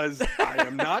 Because I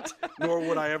am not, nor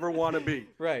would I ever want to be.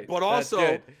 Right. But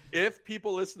also, if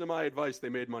people listen to my advice, they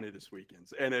made money this weekend.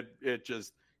 And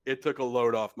it took a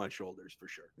load off my shoulders for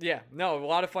sure. Yeah, no, a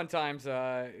lot of fun times.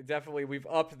 Definitely, we've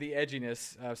upped the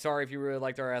edginess. Sorry if you really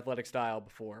liked our athletic style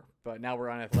before, but now we're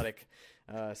on athletic.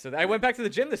 So I went back to the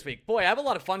gym this week. Boy, I have a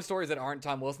lot of fun stories that aren't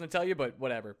Tom Wilson to tell you, but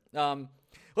whatever.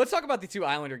 Let's talk about the two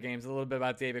Islander games, a little bit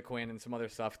about David Quinn and some other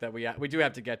stuff that we do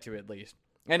have to get to at least.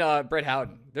 And Brett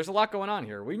Howden. There's a lot going on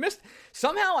here.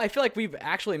 Somehow I feel like we've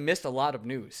actually missed a lot of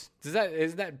news.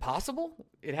 Is that possible?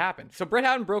 It happened. So Brett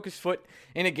Howden broke his foot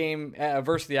in a game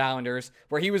versus the Islanders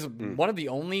where he was one of the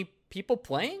only people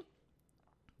playing.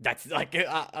 That's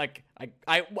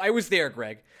I was there,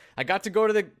 Greg. I got to go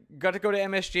to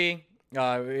MSG.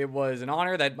 It was an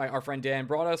honor that our friend Dan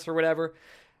brought us or whatever.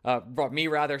 Brought me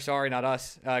rather, sorry, not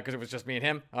us, because it was just me and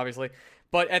him, obviously.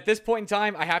 But at this point in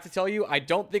time, I have to tell you, I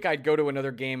don't think I'd go to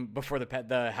another game before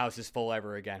the house is full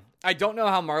ever again. I don't know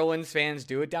how Marlins fans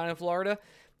do it down in Florida.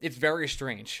 It's very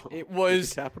strange. It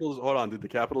was Did the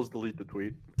Capitals delete the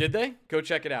tweet? Did they? Go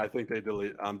check it out. I think they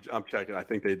deleted. I'm checking. I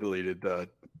think they deleted the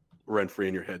 "rent free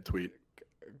in your head" tweet.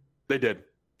 They did.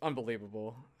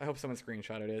 Unbelievable. I hope someone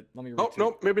screenshotted it. Let me. Oh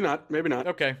no, maybe not.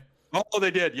 Okay. Oh,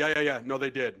 they did. Yeah. No,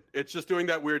 they did. It's just doing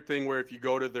that weird thing where if you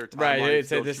go to their timeline, right, it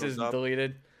said this is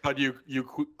deleted. But you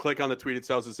click on the tweet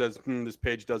itself, it says, "This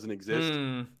page doesn't exist."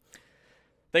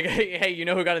 Like, hey, you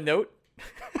know who got a note?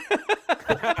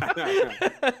 Yeah,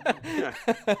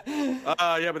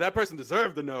 but that person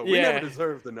deserved the note. We never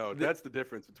deserved the note. That's the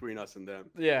difference between us and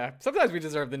them. Yeah, sometimes we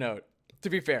deserve the note,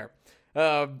 to be fair.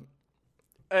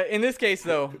 In this case,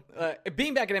 though,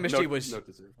 being back at MSG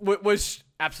was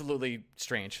absolutely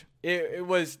strange. It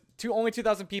was only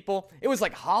 2,000 people. It was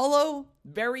like hollow,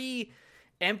 very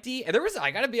empty. And I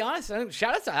got to be honest,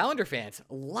 shout out to Islander fans.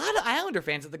 A lot of Islander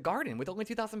fans at the Garden with only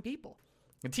 2,000 people.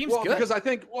 The team's good. Because I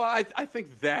think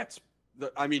that's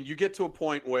you get to a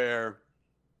point where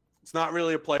it's not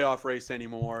really a playoff race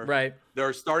anymore. Right. There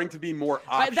are starting to be more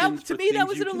options. To me, that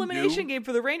was an elimination game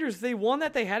for the Rangers. If they won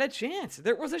that, they had a chance.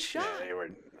 There was a shot. Yeah,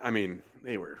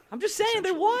 they were. I'm just saying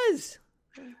there was.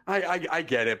 I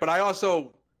get it, but I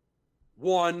also,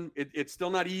 one, it's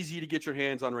still not easy to get your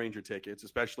hands on Ranger tickets,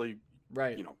 especially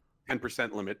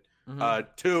 10% limit. Mm-hmm.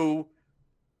 Two,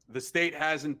 the state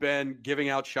hasn't been giving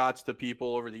out shots to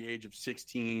people over the age of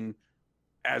 16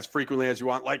 as frequently as you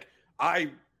want. Like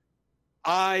I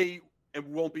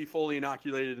won't be fully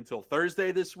inoculated until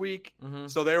Thursday this week. Mm-hmm.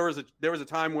 So there was a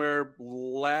time where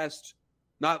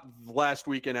not last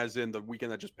weekend as in the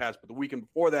weekend that just passed, but the weekend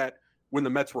before that, when the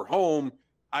Mets were home,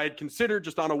 I had considered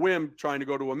just on a whim trying to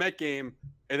go to a Met game,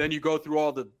 and then you go through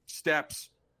all the steps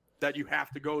that you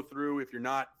have to go through if you're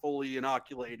not fully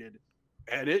inoculated,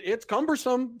 and it's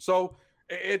cumbersome. So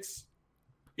it's,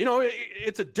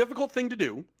 it's a difficult thing to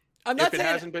do. I'm not if it saying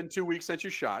hasn't been 2 weeks since you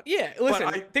shot. Yeah,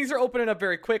 listen, things are opening up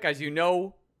very quick, as you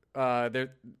know.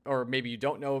 Or maybe you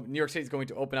don't know. New York City is going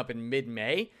to open up in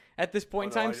mid-May at this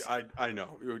point in time. I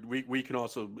know. We can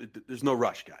also. There's no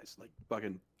rush, guys. Like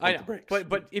fucking. I know.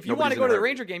 But if you want to go to the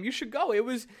Ranger game, you should go. It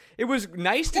was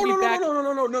nice to be back.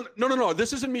 No.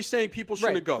 This isn't me saying people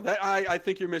shouldn't go. I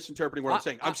think you're misinterpreting what I'm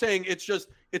saying. I'm saying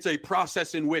it's a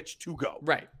process in which to go.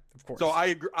 Right. Of course. So I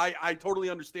agree. I totally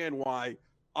understand why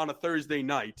on a Thursday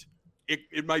night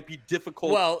it might be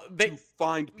difficult to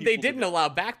find people. They didn't allow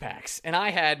backpacks, and I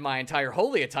had my entire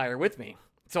holy attire with me.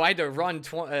 So I had to run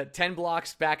 10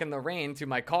 blocks back in the rain to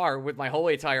my car with my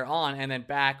holy attire on, and then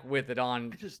back with it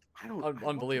on. I don't.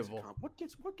 Unbelievable. What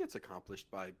gets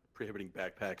accomplished by prohibiting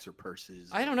backpacks or purses?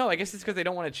 I don't know. I guess it's because they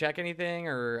don't want to check anything,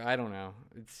 or I don't know.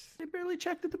 They barely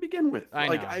checked it to begin with. I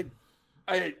know.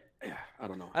 I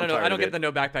don't know. I don't get the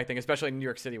no backpack thing, especially in New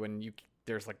York City when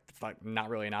there's like not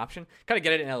really an option. Kind of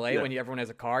get it in LA when everyone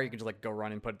has a car, you can just like go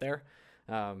run and put it there.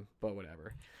 But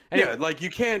whatever. Anyway, like you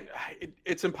can't.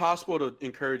 It's impossible to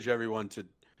encourage everyone to,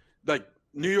 like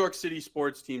New York City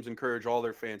sports teams encourage all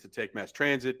their fans to take mass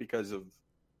transit because of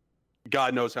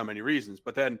God knows how many reasons.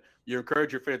 But then you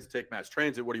encourage your fans to take mass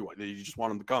transit. What do you want? You just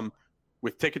want them to come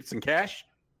with tickets and cash?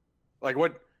 Like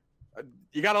what?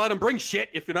 You got to let them bring shit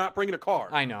if you're not bringing a car.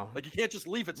 I know. Like you can't just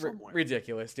leave it somewhere.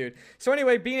 Ridiculous, dude. So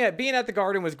anyway, being at the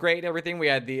Garden was great and everything. We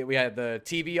had the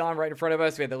TV on right in front of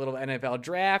us. We had the little NFL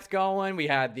draft going. We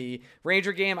had the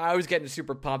Ranger game. I was getting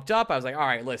super pumped up. I was like, all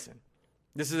right, listen.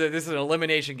 This is an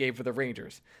elimination game for the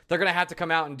Rangers. They're going to have to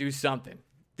come out and do something.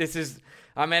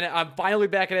 I'm finally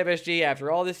back at FSG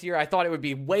after all this year. I thought it would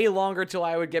be way longer till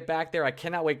I would get back there. I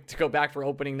cannot wait to go back for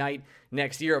opening night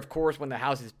next year, of course, when the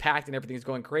house is packed and everything's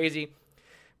going crazy.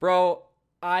 Bro,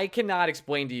 I cannot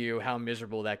explain to you how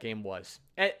miserable that game was.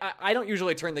 I don't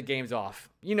usually turn the games off.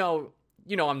 You know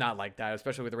I'm not like that,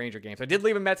 especially with the Ranger games. I did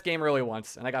leave a Mets game early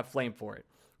once, and I got flamed for it.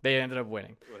 They ended up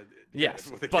winning.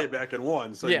 Yes. They came back and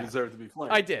won, so you deserve to be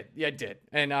flamed. I did. Yeah, I did.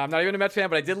 And I'm not even a Mets fan,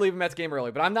 but I did leave a Mets game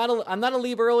early. But I'm not a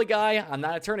leave early guy. I'm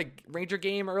not a turn a Ranger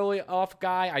game early off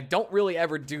guy. I don't really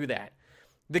ever do that.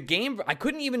 The game, I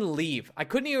couldn't even leave. I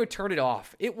couldn't even turn it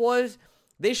off.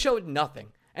 They showed nothing.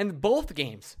 And both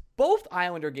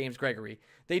Islander games, Gregory,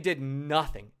 they did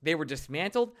nothing. They were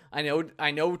dismantled. I know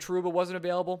Trouba wasn't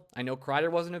available. I know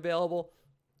Kreider wasn't available.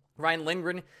 Ryan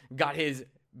Lindgren got his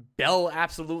bell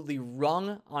absolutely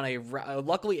rung on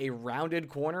luckily a rounded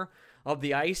corner of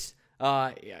the ice.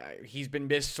 He's been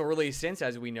missed sorely since,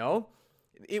 as we know.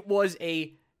 It was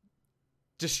a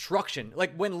destruction.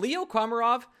 Like when Leo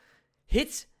Komarov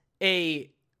hits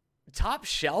a top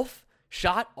shelf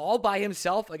shot all by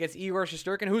himself against Igor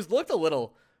Shesterkin, who's looked a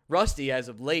little rusty as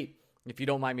of late, if you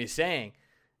don't mind me saying,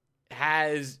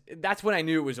 that's when I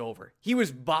knew it was over. He was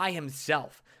by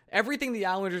himself. Everything the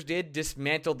Islanders did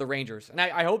dismantled the Rangers. And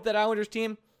I hope that Islanders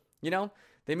team,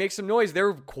 they make some noise.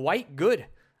 They're quite good.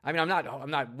 I mean, I'm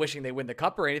not wishing they win the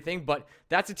cup or anything, but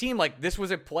that's a team like this was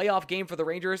a playoff game for the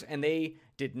Rangers, and they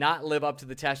did not live up to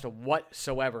the test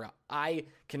whatsoever. I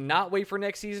cannot wait for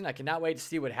next season. I cannot wait to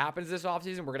see what happens this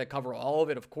offseason. We're going to cover all of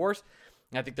it, of course.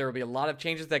 And I think there will be a lot of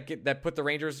changes that put the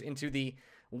Rangers into the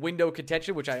window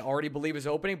contention, which I already believe is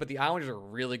opening, but the Islanders are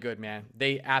really good, man.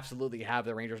 They absolutely have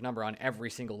the Rangers number on every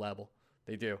single level.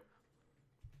 They do.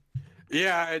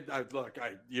 Yeah,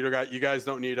 you guys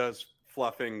don't need us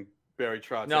fluffing Barry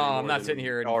Trotz. No, I'm not sitting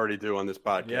here. Already do on this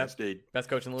podcast. Yep. Best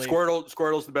coach in the league.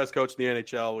 Squirtle's the best coach in the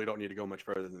NHL. We don't need to go much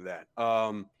further than that.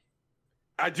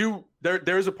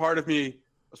 There's a part of me,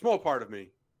 a small part of me,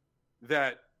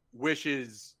 that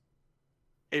wishes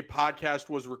a podcast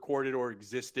was recorded or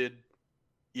existed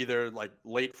either like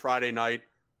late Friday night,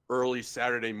 early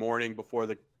Saturday morning before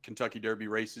the Kentucky Derby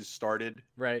races started.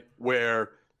 Right.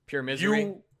 Where pure misery.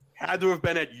 You had to have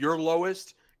been at your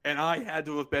lowest, and I had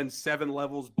to have been 7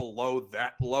 levels below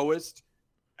that lowest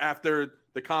after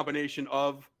the combination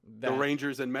of the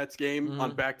Rangers and Mets game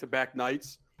on back-to-back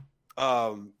nights.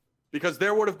 Because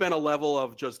there would have been a level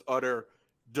of just utter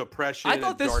depression. I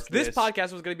thought this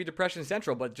podcast was going to be Depression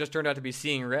Central, but it just turned out to be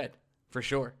Seeing Red, for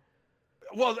sure.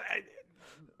 Well,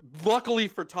 luckily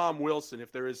for Tom Wilson,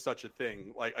 if there is such a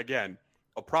thing, like, again,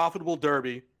 a profitable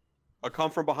derby, a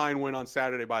come-from-behind win on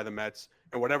Saturday by the Mets,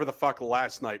 and whatever the fuck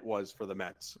last night was for the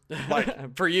Mets.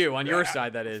 Like for you, on your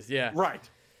side, that is, yeah.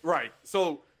 Right.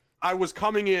 So I was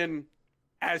coming in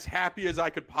as happy as I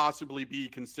could possibly be,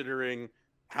 considering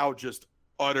how just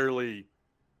utterly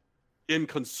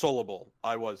inconsolable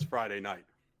I was Friday night.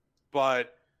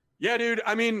 But yeah, dude,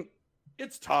 I mean,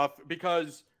 it's tough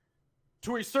because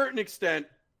to a certain extent,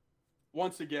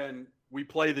 once again, we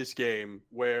play this game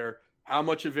where how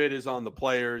much of it is on the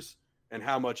players and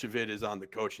how much of it is on the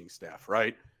coaching staff,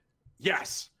 right?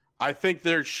 Yes, I think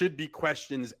there should be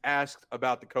questions asked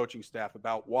about the coaching staff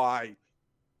about why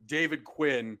David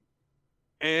Quinn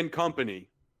and company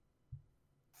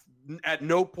at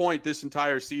no point this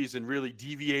entire season really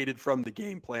deviated from the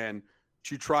game plan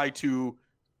to try to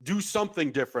do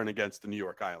something different against the New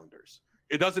York Islanders.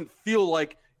 It doesn't feel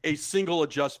like a single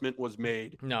adjustment was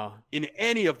made in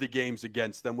any of the games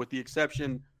against them, with the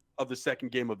exception of the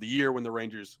second game of the year when the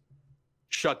Rangers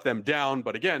shut them down.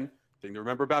 But again, the thing to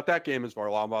remember about that game is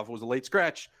Varlamov was a late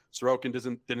scratch. Sorokin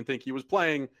didn't think he was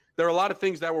playing. There are a lot of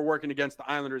things that were working against the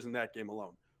Islanders in that game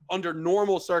alone. Under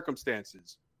normal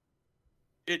circumstances,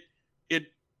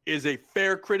 it is a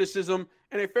fair criticism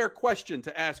and a fair question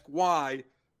to ask why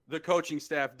the coaching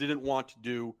staff didn't want to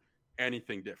do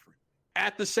anything different.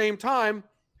 At the same time,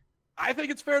 I think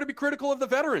it's fair to be critical of the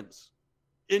veterans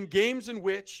in games in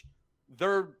which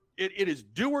it is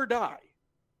do or die.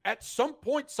 At some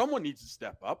point, someone needs to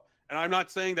step up. And I'm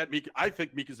not saying that I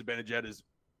think Mika Zibanejad is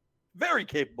very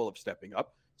capable of stepping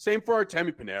up. Same for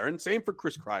Artemi Panarin. Same for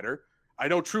Chris Kreider. I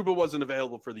know Trouba wasn't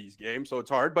available for these games, so it's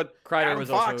hard. But Kreider Adam was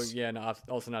Fox,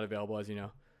 also not available, as you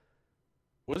know.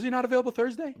 Was he not available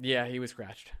Thursday? Yeah, he was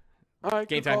scratched. All right,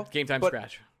 Game time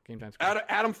scratch.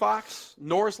 Adam Fox,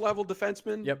 Norris level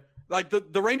defenseman. Yep. Like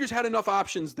the Rangers had enough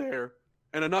options there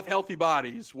and enough healthy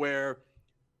bodies where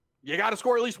you got to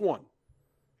score at least one.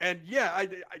 And yeah,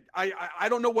 I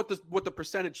don't know what the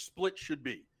percentage split should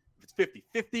be. If it's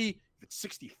 50-50, if it's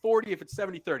 60-40, if it's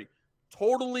 70-30.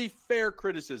 Totally fair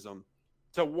criticism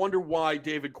to wonder why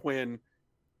David Quinn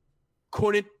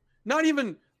couldn't,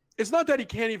 it's not that he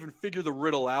can't even figure the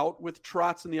riddle out with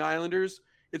Trotz and the Islanders.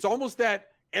 It's almost that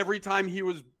every time he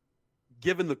was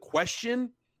given the question,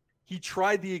 he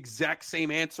tried the exact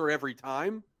same answer every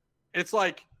time. And it's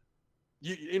like,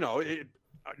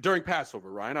 during Passover,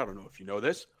 Ryan, I don't know if you know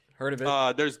this. Heard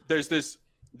of it. There's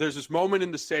this moment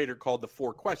in the Seder called the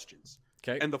 4 questions.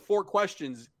 Okay. And the 4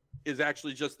 questions is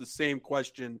actually just the same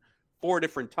question 4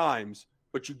 different times,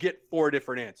 but you get 4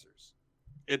 different answers.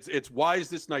 It's why is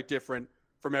this night different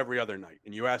from every other night?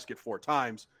 And you ask it 4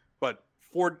 times, but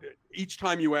each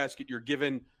time you ask it, you're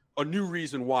given a new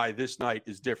reason why this night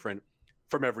is different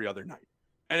from every other night.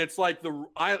 And it's like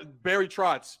Barry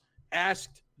Trotz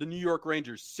asked the New York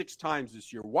Rangers 6 times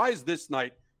this year, why is this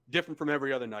night different from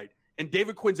every other night? And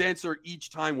David Quinn's answer each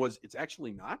time was, it's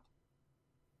actually not.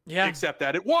 Yeah. Except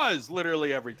that it was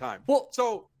literally every time. Well,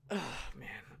 so, man,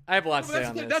 I have a lot to say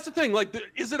on this. That's the thing. Like,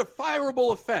 is it a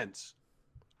fireable offense?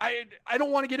 I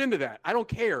don't want to get into that. I don't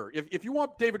care. If you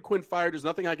want David Quinn fired, there's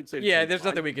nothing I can say to change there's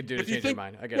nothing we can do to change your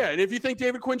mind. I get it. And if you think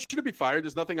David Quinn should be fired,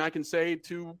 there's nothing I can say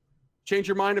to change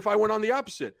your mind if I went on the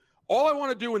opposite. All I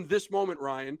want to do in this moment,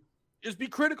 Ryan, is be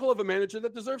critical of a manager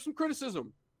that deserves some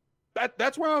criticism.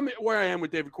 That's where I am with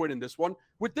David Quinn in this one.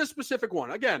 With this specific one,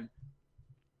 again,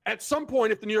 at some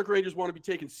point, if the New York Rangers want to be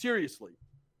taken seriously,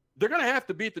 they're going to have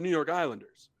to beat the New York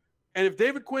Islanders. And if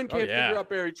David Quinn can't figure out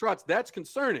Barry Trotz, that's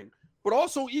concerning. But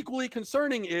also equally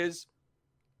concerning is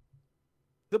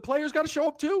the players got to show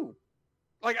up too.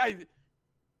 Like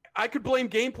I could blame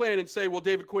game plan and say, well,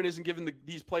 David Quinn isn't giving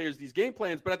these players these game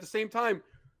plans. But at the same time,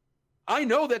 I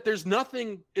know that there's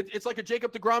nothing. It's like a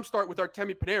Jacob deGrom start with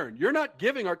Artemi Panarin. You're not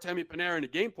giving Artemi Panarin a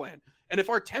game plan. And if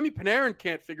Artemi Panarin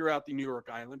can't figure out the New York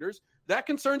Islanders, that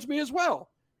concerns me as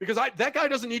well. Because that guy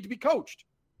doesn't need to be coached.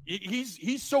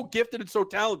 He's so gifted and so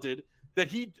talented that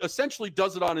he essentially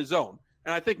does it on his own.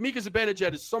 And I think Mika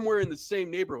Zibanejad is somewhere in the same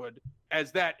neighborhood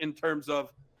as that in terms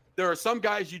of there are some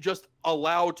guys you just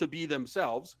allow to be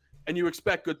themselves and you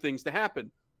expect good things to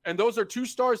happen. And those are 2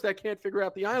 stars that can't figure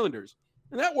out the Islanders.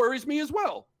 And that worries me as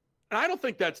well. And I don't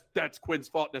think that's Quinn's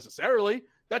fault necessarily.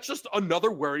 That's just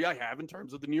another worry I have in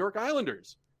terms of the New York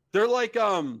Islanders. They're like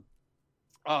they're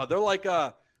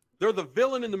the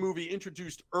villain in the movie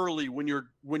introduced early when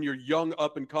your young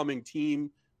up and coming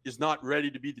team is not ready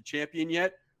to be the champion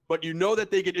yet. But you know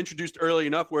that they get introduced early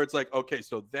enough where it's like, okay,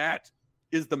 so that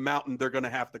is the mountain they're going to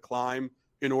have to climb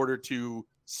in order to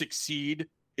succeed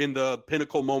in the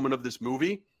pinnacle moment of this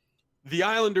movie. The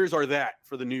Islanders are that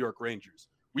for the New York Rangers.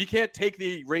 We can't take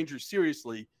the Rangers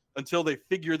seriously until they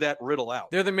figure that riddle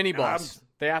out. They're the mini boss.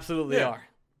 They absolutely are.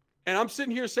 And I'm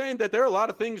sitting here saying that there are a lot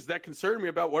of things that concern me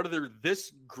about whether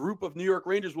this group of New York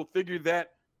Rangers will figure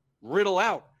that riddle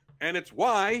out. And it's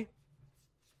why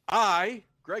I,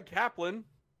 Greg Kaplan,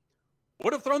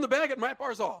 would have thrown the bag at Matt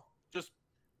Barzal. Just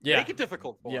Make it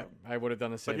difficult for him. I would have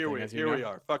done the same But here thing. here we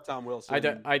are. Fuck Tom Wilson.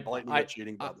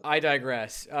 I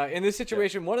digress. In this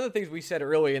situation, one of the things we said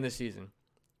early in the season,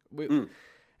 and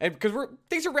because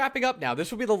things are wrapping up now, this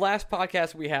will be the last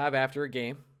podcast we have after a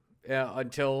game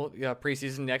until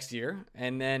preseason next year,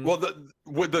 and then. Well,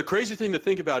 the crazy thing to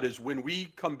think about is when we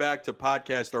come back to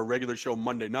podcast our regular show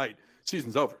Monday night,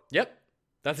 season's over. Yep,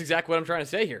 that's exactly what I'm trying to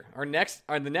say here.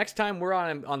 The next time we're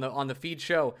on the feed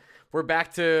show, we're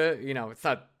back to it's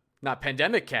not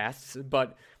pandemic casts,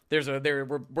 but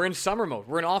we're in summer mode.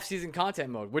 We're in off-season content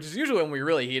mode, which is usually when we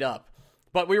really heat up.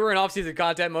 But we were in off-season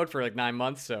content mode for like 9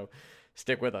 months, so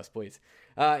stick with us, please.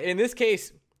 In this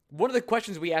case, one of the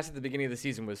questions we asked at the beginning of the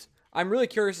season was, I'm really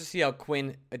curious to see how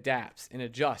Quinn adapts and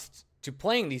adjusts to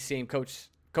playing these same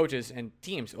coaches and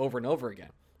teams over and over again.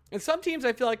 And some teams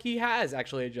I feel like he has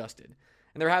actually adjusted.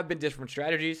 And there have been different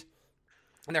strategies.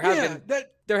 And there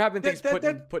have been things put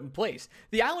in place.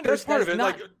 The Islanders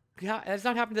has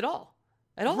not happened at all.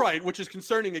 Right, which is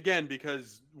concerning again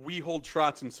because we hold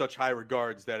Trotz in such high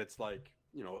regards that it's like,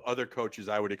 other coaches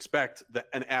I would expect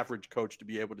an average coach to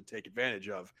be able to take advantage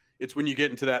of. It's when you get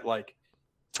into that like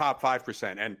top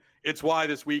 5%. And it's why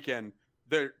this weekend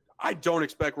I don't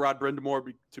expect Rod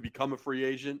Brind'Amour to become a free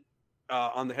agent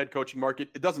on the head coaching market.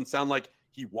 It doesn't sound like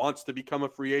he wants to become a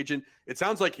free agent. It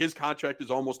sounds like his contract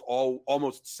is almost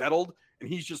settled, and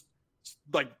he's just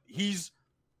like he's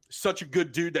such a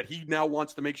good dude that he now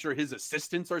wants to make sure his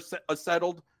assistants are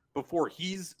settled before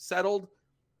he's settled.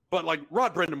 But like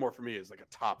Rod Brind'Amour for me is like a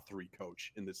top 3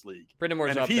 coach in this league.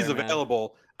 Brind'Amour's and if he's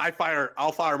available,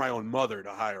 I'll fire my own mother to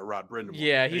hire Rod Brind'Amour.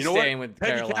 Yeah, he's staying with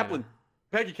Carolina.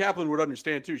 Peggy Kaplan would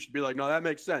understand too. She'd be like, "No, that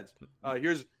makes sense.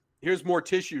 Here's more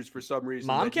tissues for some reason."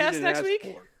 Momcast next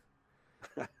week.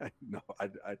 No, I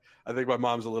think my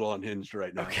mom's a little unhinged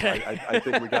right now. Okay. I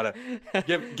think we gotta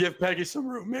give Peggy some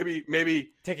room.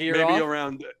 Maybe take a year off?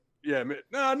 Around. Yeah,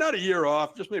 no, not a year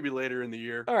off. Just maybe later in the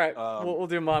year. All right, we'll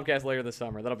do Momcast later this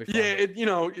summer. That'll be fun. Yeah,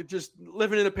 it just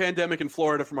living in a pandemic in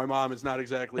Florida for my mom is not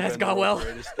exactly. That's gone well.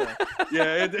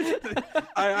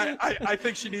 I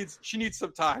think she needs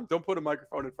some time. Don't put a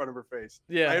microphone in front of her face.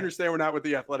 Yeah, I understand we're not with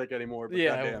the Athletic anymore. But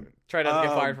goddamn. Try not to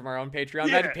get fired from our own Patreon.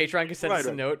 Imagine Patreon can send us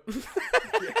a note.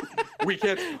 We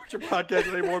can't watch your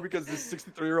podcast anymore because this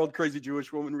 63-year-old crazy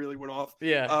Jewish woman really went off.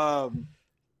 Yeah.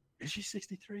 Is she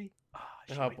 63?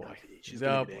 Oh boy, she's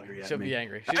angry. She'll be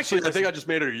angry. Actually, I think I just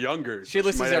made her younger. She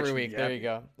listens every week. There you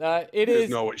go.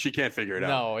 No, she can't figure it out.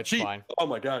 No, it's fine. Oh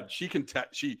my God, she can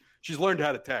she's learned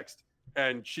how to text,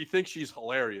 and she thinks she's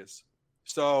hilarious.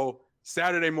 So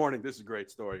Saturday morning, this is a great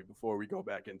story. Before we go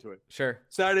back into it, sure.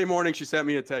 Saturday morning, she sent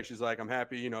me a text. She's like, "I'm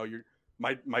happy.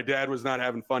 My dad was not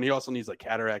having fun. He also needs like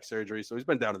cataract surgery, so he's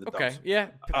been down in the dumps." Okay, yeah.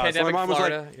 Pandemic, so my mom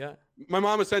Florida, was like, my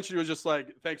mom essentially was just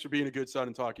like, "Thanks for being a good son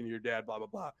and talking to your dad, blah blah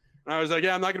blah." And I was like,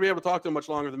 "Yeah, I'm not gonna be able to talk to him much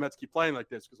longer if the Mets keep playing like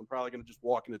this because I'm probably gonna just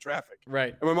walk into traffic."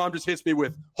 Right. And my mom just hits me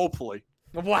with, "Hopefully."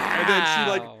 Wow. And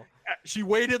then she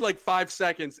waited like 5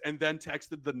 seconds and then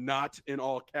texted the "not" in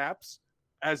all caps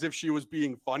as if she was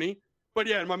being funny. But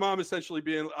yeah, and my mom essentially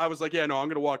I was like, "Yeah, no, I'm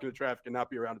gonna walk into traffic and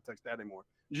not be around to text dad anymore."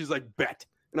 And she's like, "Bet."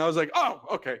 And I was like, "Oh,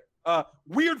 okay."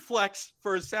 Weird flex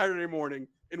for a Saturday morning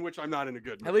in which I'm not in a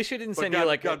good mood. At least she didn't send you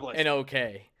like an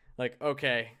okay. Like,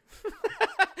 okay.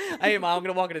 Hey, Mom, I'm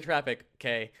going to walk into traffic.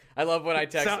 Okay. I love when I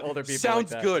text older people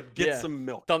sounds like that. Good. Get some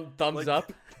milk. Thumbs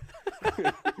up.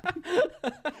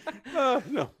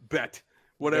 No, bet.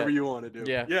 Whatever you want to do.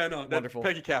 Yeah. Yeah, no, wonderful.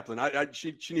 Peggy Kaplan.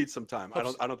 She needs some time. I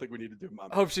don't think we need to do Mom.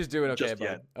 I hope she's doing okay,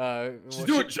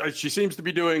 bud. She seems to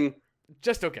be doing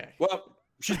just okay. Well,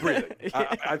 she's breathing.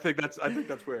 I think that's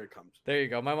where it comes. There you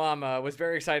go. My mom was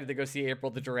very excited to go see April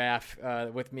the giraffe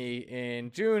with me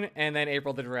in June, and then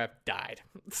April the giraffe died.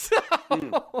 So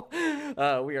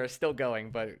we are still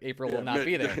going, but April will not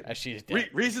be there as she's dead.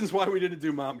 Reasons why we didn't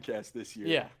do Momcast this year.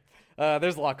 Yeah.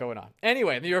 There's a lot going on.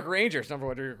 Anyway, New York Rangers, number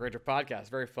one New York Ranger podcast.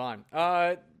 Very fun.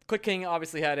 Click King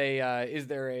obviously had is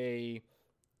there a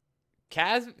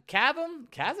chasm? Chasm.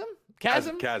 Chasm.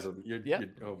 Chasm.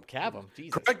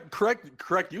 Jesus.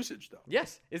 Correct usage though.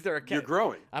 Yes. Is there a You're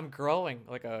growing. I'm growing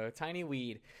like a tiny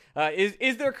weed.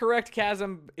 Is there a correct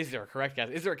chasm? Is there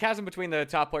a chasm between the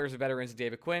top players and veterans and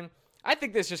David Quinn? I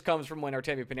think this just comes from when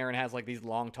Artemi Panarin has like these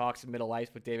long talks in middle ice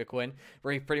with David Quinn,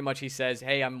 where he says,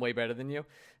 "Hey, I'm way better than you.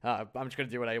 I'm just going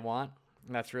to do what I want."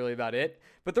 And that's really about it.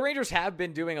 But the Rangers have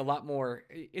been doing a lot more.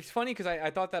 It's funny because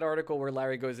I thought that article where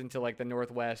Larry goes into like the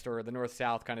Northwest or the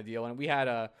North-South kind of deal, and we had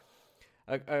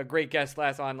a great guest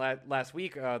last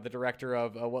week, the director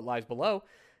of What Lies Below.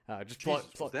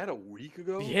 Was that a week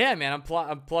ago? Yeah, man,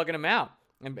 I'm plugging him out.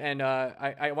 And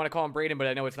I want to call him Braden, but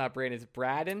I know it's not Braden. It's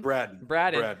Braden.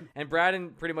 Braden. And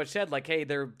Braden pretty much said, like, hey,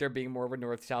 they're being more of a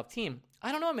north-south team.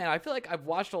 I don't know, man. I feel like I've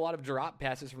watched a lot of drop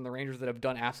passes from the Rangers that have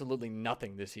done absolutely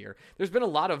nothing this year. There's been a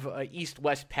lot of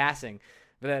east-west passing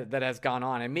that has gone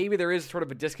on, and maybe there is sort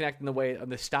of a disconnect in the way of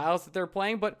the styles that they're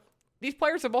playing, but these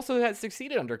players have also had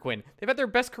succeeded under Quinn. They've had their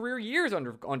best career years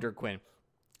under Quinn.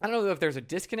 I don't know if there's a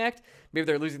disconnect. Maybe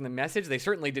they're losing the message. They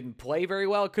certainly didn't play very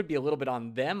well. It could be a little bit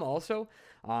on them also,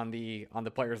 on the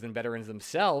players and veterans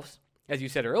themselves, as you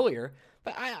said earlier.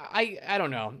 But I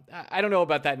don't know. I don't know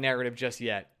about that narrative just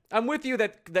yet. I'm with you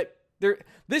that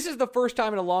this is the first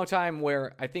time in a long time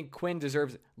where I think Quinn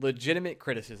deserves legitimate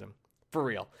criticism. For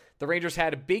real. The Rangers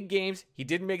had big games. He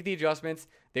didn't make the adjustments.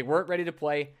 They weren't ready to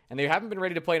play, and they haven't been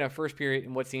ready to play in a first period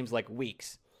in what seems like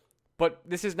weeks. But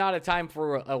this is not a time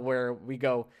for where we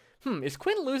go, is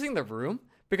Quinn losing the room?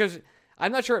 Because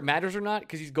I'm not sure it matters or not,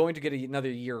 because he's going to get another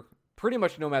year pretty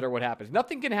much no matter what happens.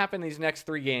 Nothing can happen in these next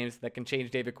 3 games that can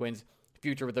change David Quinn's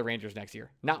future with the Rangers next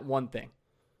year. Not one thing.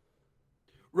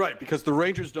 Right, because the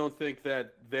Rangers don't think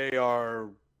that they are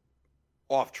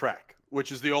off track,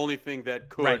 which is the only thing that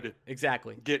could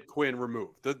exactly get Quinn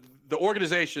removed. The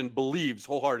organization believes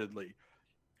wholeheartedly.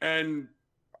 And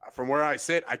from where I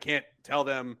sit, I can't tell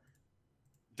them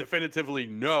definitively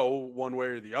no one way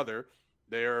or the other.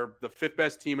 They're the 5th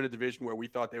best team in a division where we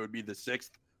thought they would be the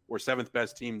 6th or 7th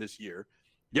best team this year.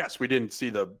 Yes, we didn't see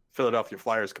the Philadelphia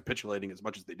Flyers capitulating as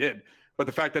much as they did, but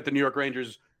the fact that the New York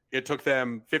Rangers, it took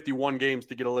them 51 games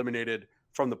to get eliminated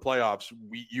from the playoffs.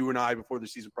 You and I, before the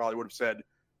season, probably would have said,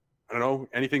 I don't know,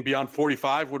 anything beyond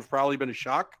 45 would have probably been a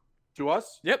shock to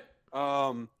us. Yep.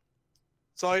 But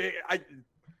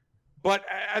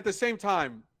at the same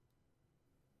time,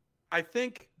 I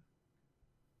think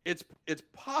it's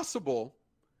possible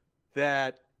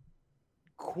that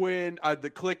Quinn, the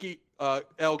clicky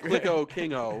El Clicko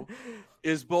Kingo,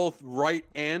 is both right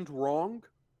and wrong,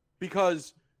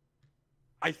 because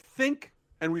I think,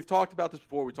 and we've talked about this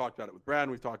before, we talked about it with Brad,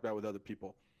 and we've talked about it with other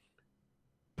people,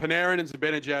 Panarin and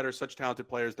Zibanejad are such talented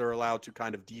players, they're allowed to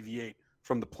kind of deviate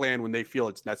from the plan when they feel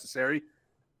it's necessary.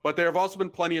 But there have also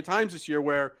been plenty of times this year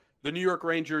where the New York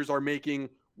Rangers are making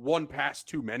one pass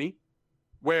too many,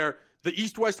 where the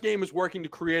East-West game is working to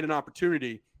create an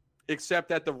opportunity, except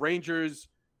that the Rangers,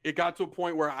 it got to a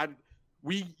point where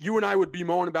you and I would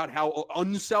bemoan about how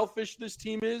unselfish this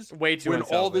team is. Way too when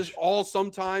unselfish. all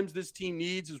sometimes this team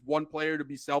needs is one player to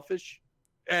be selfish.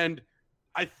 And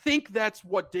I think that's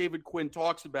what David Quinn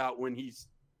talks about when he's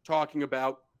talking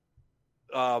about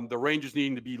the Rangers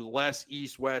needing to be less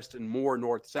east-west and more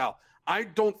north-south. I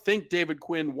don't think David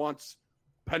Quinn wants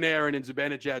Panarin and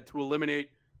Zibanejad to eliminate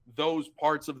those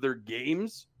parts of their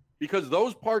games, because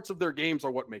those parts of their games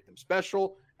are what make them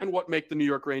special and what make the New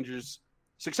York Rangers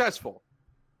successful.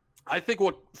 I think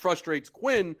what frustrates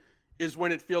Quinn is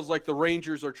when it feels like the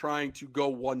Rangers are trying to go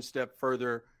one step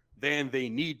further than they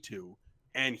need to,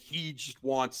 and he just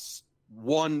wants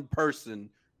one person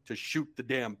to shoot the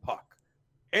damn puck.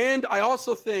 And I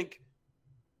also think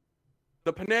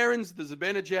the Panarins, the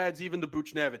Zibanejads, even the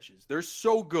Buchneviches, they're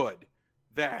so good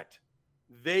that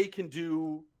they can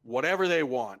do whatever they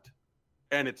want,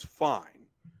 and it's fine.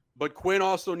 But Quinn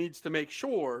also needs to make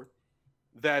sure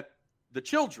that the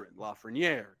children,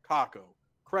 Lafreniere, Kakko,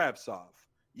 Kravtsov,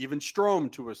 even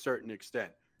Strome to a certain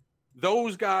extent,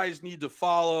 those guys need to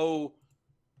follow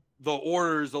the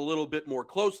orders a little bit more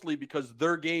closely, because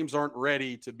their games aren't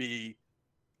ready to be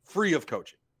free of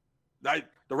coaching.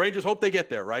 The Rangers hope they get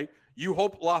there, right? You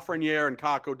hope Lafreniere and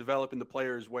Kakko develop into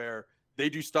players where they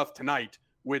do stuff tonight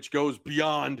which goes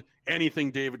beyond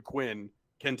anything David Quinn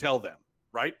can tell them,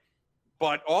 right?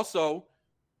 But also,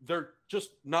 they're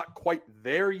just not quite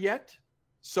there yet.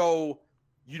 So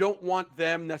you don't want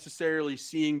them necessarily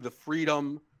seeing the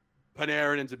freedom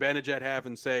Panarin and Zibanejad have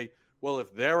and say, well,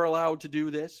 if they're allowed to do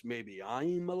this, maybe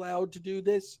I'm allowed to do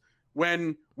this.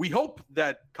 When we hope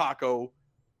that Kakko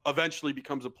eventually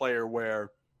becomes a player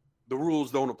where the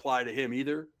rules don't apply to him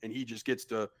either, and he just gets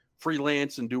to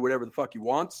freelance and do whatever the fuck he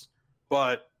wants.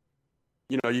 But,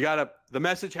 the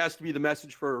message has to be the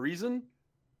message for a reason.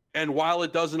 And while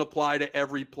it doesn't apply to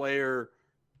every player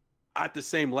at the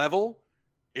same level,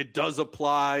 it does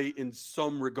apply in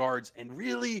some regards. And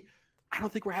really, I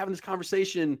don't think we're having this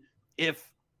conversation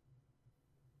if,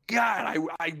 God,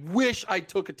 I wish I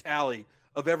took a tally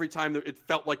of every time that it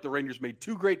felt like the Rangers made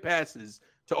 2 great passes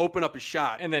to open up a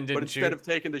shot. And then didn't But instead of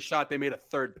taking the shot, they made a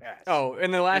third pass. Oh,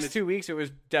 in the last 2 weeks, it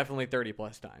was definitely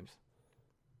 30-plus times.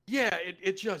 Yeah,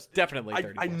 it just Definitely 30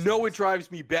 I plus know points. it drives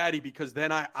me batty because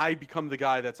then I become the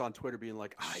guy that's on Twitter being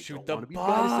like, I Shoot don't the want to be the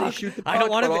guy to puck. say shoot the puck. I don't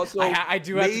want but to. also I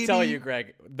do have to tell maybe- you,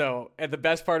 Greg. Though, and the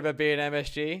best part about being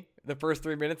MSG, the first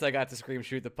 3 minutes I got to scream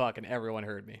 "shoot the puck" and everyone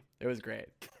heard me. It was great.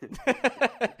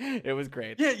 It was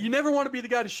great. Yeah, you never want to be the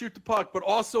guy to shoot the puck, but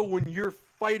also when you're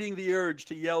fighting the urge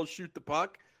to yell shoot the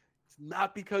puck, it's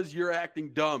not because you're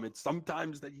acting dumb. It's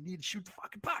sometimes that you need to shoot the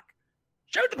fucking puck.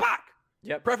 Shoot the puck.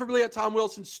 Yep. Preferably at Tom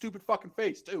Wilson's stupid fucking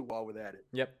face too, while we're at it.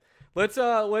 Yep. Let's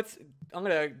I'm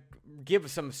gonna give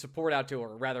some support out to,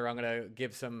 or rather, I'm gonna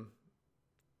give some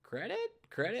credit,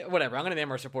 whatever. I'm gonna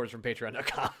name our supporters from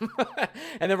Patreon.com,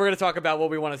 and then we're gonna talk about what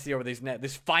we want to see over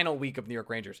this final week of New York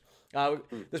Rangers.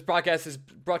 This podcast is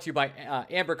brought to you by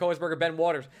Amber Koensberger, Ben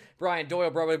Waters, Brian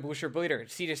Doyle, Broadway Blue Shirt Bleeder,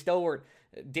 Cedar Stelwart,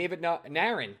 David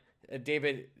Narin,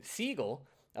 David Siegel.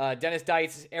 Dennis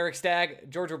Dietz, Eric Stagg,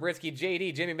 George Robritsky,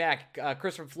 JD, Jimmy Mack,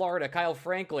 Chris from Florida, Kyle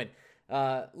Franklin,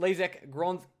 Lazek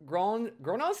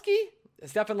Gronowski,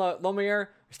 Stephen Lomier,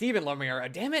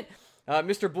 damn it,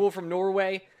 Mr. Bull from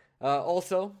Norway,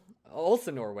 also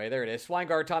Norway, there it is,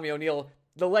 Swinegard, Tommy O'Neill,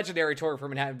 the legendary Tor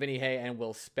from Manhattan, Vinny Hay, and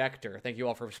Will Spector. Thank you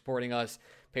all for supporting us.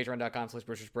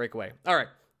 Patreon.com/BlueShirtsBreakaway. All right,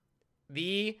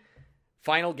 the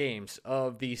final games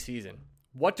of the season.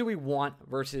 What do we want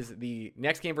versus the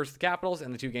next game versus the Capitals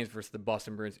and the 2 games versus the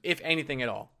Boston Bruins, if anything at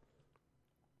all?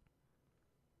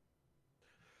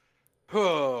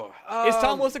 Is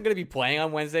Tom Wilson going to be playing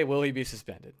on Wednesday? Will he be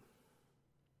suspended?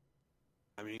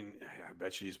 I mean, I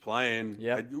bet you he's playing.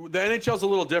 Yeah. The NHL's a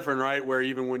little different, right? Where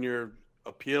even when you're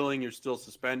appealing, you're still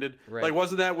suspended. Right. Like,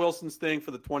 wasn't that Wilson's thing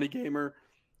for the 20-gamer?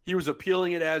 He was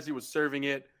appealing it as he was serving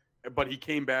it, but he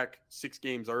came back 6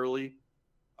 games early.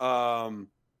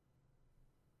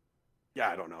 Yeah,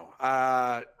 I don't know.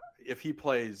 If he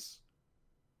plays,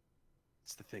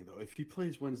 it's the thing though. If he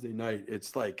plays Wednesday night,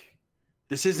 it's like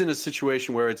this isn't a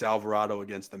situation where it's Alvarado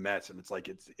against the Mets, and it's like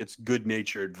it's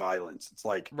good-natured violence. It's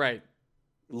like Right.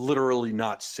 literally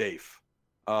not safe.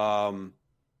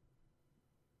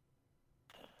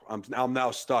 I'm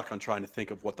now stuck on trying to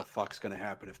think of what the fuck's going to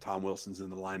happen if Tom Wilson's in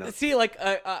the lineup. See, like,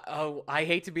 I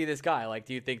hate to be this guy. Like,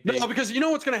 do you think No, because you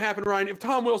know what's going to happen, Ryan? If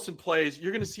Tom Wilson plays,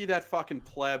 you're going to see that fucking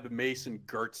pleb Mason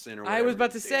Gertzen or whatever. I was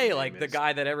about to his say, damn like, name the is.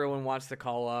 guy that everyone wants to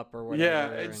call up or whatever. Yeah,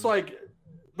 it's like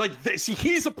see,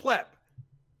 he's a pleb.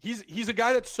 He's a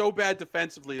guy that's so bad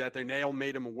defensively that they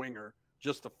made him a winger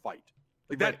just to fight.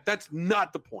 Like Right. that's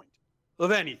not the point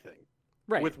of anything.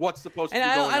 right. With what's supposed And to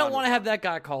be going on. I don't want to have that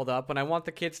guy called up, and I want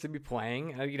the kids to be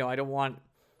playing. I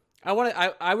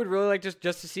would really like just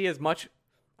to see as much.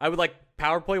 I would like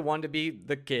power play 1 to be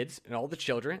the kids and all the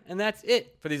children, and that's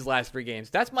it for these last 3 games.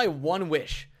 That's my one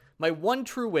wish. My one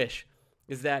true wish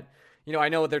is that, I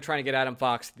know they're trying to get Adam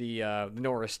Fox the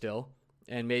Norris still,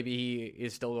 and maybe he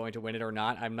is still going to win it or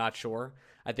not. I'm not sure.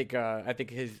 I think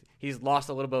he's lost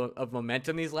a little bit of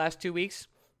momentum these last 2 weeks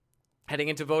heading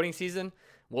into voting season.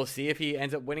 We'll see if he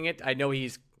ends up winning it. I know he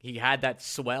had that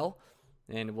swell,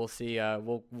 and we'll see.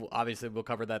 We'll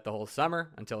cover that the whole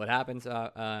summer until it happens.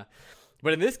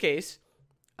 But in this case,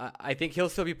 I think he'll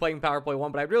still be playing power play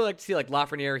 1. But I'd really like to see like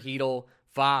Lafreniere, Hedl,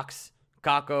 Fox,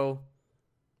 Kakko,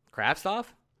 Kravtsov,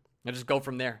 and just go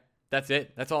from there. That's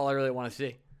it. That's all I really want to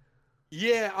see.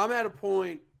 Yeah, I'm at a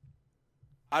point.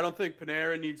 I don't think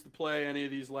Panarin needs to play any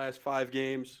of these last 5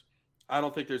 games. I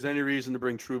don't think there's any reason to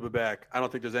bring Trouba back. I don't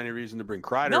think there's any reason to bring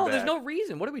Kreider back. No, there's no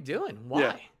reason. What are we doing? Why?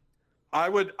 Yeah.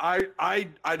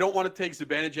 I don't want to take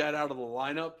Zibanejad out of the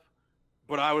lineup,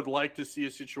 but I would like to see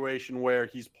a situation where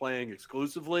he's playing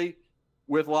exclusively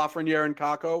with Lafreniere and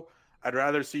Kakko. I'd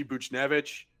rather see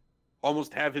Buchnevich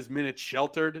almost have his minutes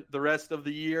sheltered the rest of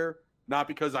the year. Not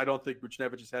because I don't think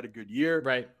Buchnevich has had a good year,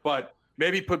 Right. but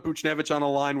maybe put Buchnevich on a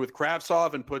line with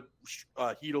Kravtsov and put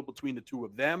Hedl between the 2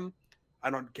 of them. I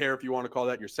don't care if you want to call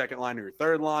that your second line or your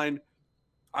third line.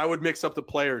 I would mix up the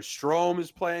players Strome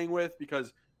is playing with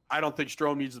because I don't think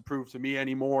Strome needs to prove to me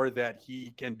anymore that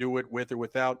he can do it with or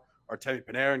without Artemi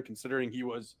Panarin, considering he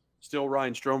was still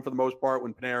Ryan Strome for the most part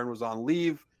when Panarin was on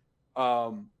leave.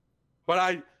 But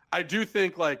I do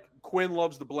think like Quinn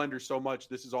loves the blender so much.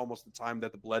 This is almost the time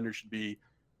that the blender should be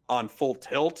on full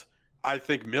tilt. I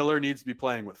think Miller needs to be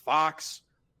playing with Fox.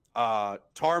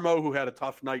 Tarmo, who had a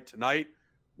tough night tonight,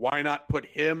 why not put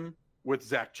him with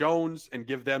Zach Jones and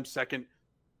give them second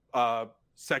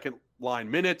line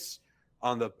minutes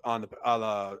on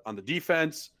the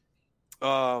defense?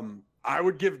 I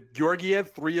would give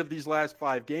Georgiev 3 of these last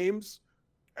 5 games.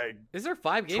 Is there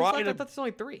 5 games left? I thought there's only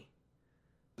 3.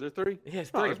 there 3? Yeah,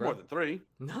 it's No, 3, there's bro. more than 3.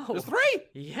 No. There's 3?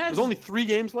 Yes. There's only 3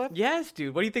 games left? Yes,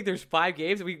 dude. What do you think? There's 5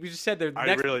 games? We just said there.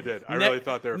 I really did. I really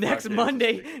thought there were 5 next games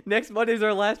Monday. this week. Next Monday's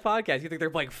our last podcast. You think they're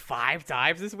playing 5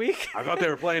 times this week? I thought they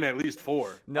were playing at least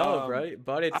 4. No, right?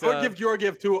 But it's. I would give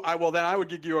Georgiev 2. Then I would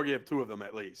give Georgiev 2 of them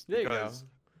at least. There you because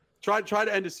Try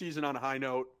to end the season on a high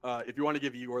note. If you want to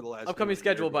give Igor the last upcoming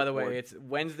schedule, by the way, it's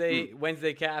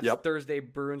Wednesday Caps, Yep. Thursday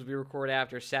Bruins. We record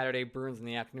after Saturday Bruins in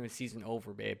the afternoon. Season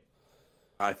over, babe.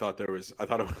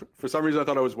 For some reason I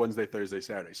thought it was Wednesday, Thursday,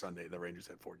 Saturday, Sunday. The Rangers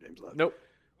had 4 games left. Nope.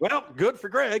 Well, good for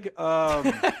Greg. Last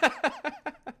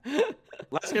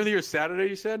game of the year is Saturday,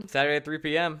 you said? Saturday at 3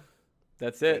 p.m.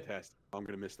 That's it. Fantastic. I'm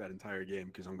going to miss that entire game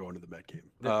because I'm going to the Met game.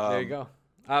 There you go.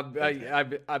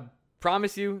 I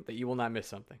promise you that you will not miss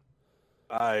something.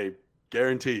 I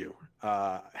guarantee you.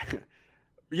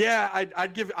 Yeah,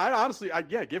 I'd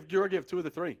give Georgiev 2 of the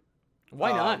 3.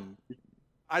 Why not?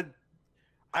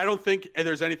 I don't think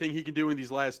there's anything he can do in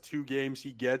these last 2 games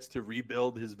he gets to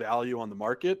rebuild his value on the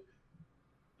market.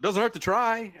 Doesn't hurt to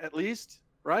try, at least,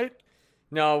 right?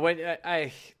 No, when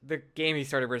the game he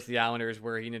started versus the Islanders,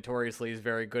 where he notoriously is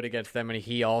very good against them, and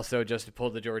he also just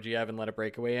pulled the Georgiev and let a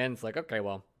breakaway in. It's like, okay,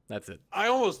 well, that's it.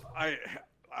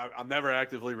 I'm never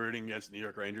actively rooting against New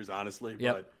York Rangers, honestly.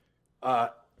 Yep.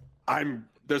 But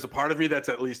there's a part of me that's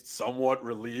at least somewhat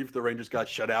relieved the Rangers got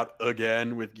shut out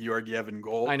again with Georgiev in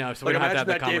goal. I know. So we don't have to have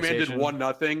imagine the that game conversation.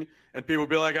 ended 1-0, and people would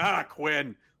be like,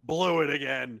 Quinn blew it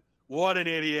again. What an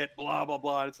idiot! Blah blah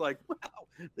blah. And it's like,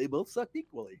 wow, they both sucked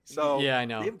equally. So yeah, I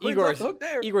know.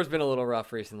 Igor's been a little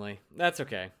rough recently. That's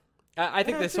okay. I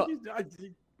think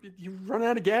you run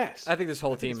out of gas. I think this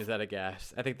whole team is out of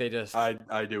gas. I think they just.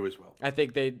 I do as well. I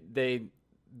think they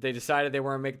decided they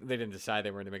weren't making. They didn't decide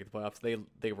they weren't to make the playoffs.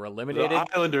 They were eliminated. The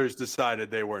Islanders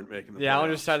decided they weren't making the playoffs. The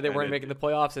Islanders decided they weren't making the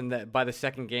playoffs, and that by the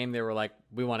second game they were like,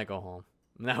 "We want to go home."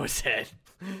 And that was it.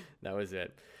 That was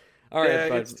it. All right,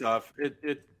 yeah, it's tough.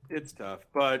 It's tough,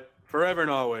 but forever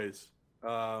and always.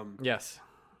 Yes.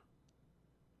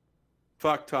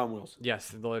 Fuck Tom Wilson. Yes,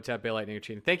 the Tampa Bay Lightning are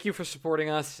cheating. Thank you for supporting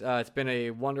us. It's been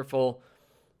a wonderful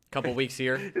couple weeks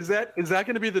here. Is that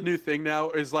going to be the new thing now?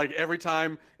 Is like every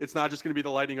time it's not just going to be the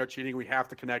Lightning are cheating, we have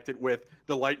to connect it with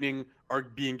the Lightning are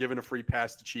being given a free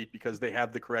pass to cheat because they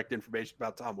have the correct information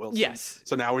about Tom Wilson. Yes.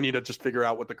 So now we need to just figure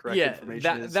out what the correct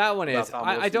information is. That one is.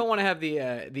 I don't want to have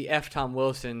the F Tom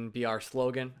Wilson be our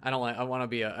slogan. I don't want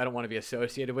to be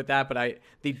associated with that. But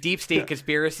the deep state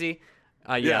conspiracy.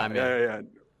 Yeah.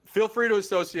 Feel free to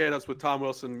associate us with Tom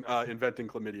Wilson inventing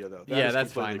chlamydia, though.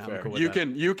 That's fine. Fair. I'm cool with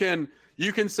that.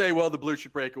 You can say, well, the Blue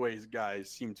Chip Breakaways guys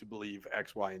seem to believe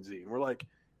X, Y, and Z. And we're like,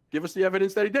 give us the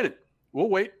evidence that he didn't. We'll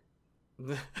wait.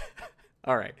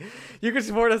 All right. You can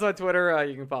support us on Twitter.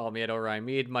 You can follow me at Orion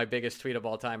Mead. My biggest tweet of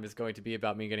all time is going to be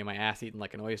about me getting my ass eaten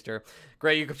like an oyster.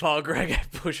 Greg, you can follow Greg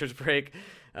at Blueshirts Break.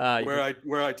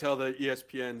 Where I tell the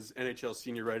ESPN's NHL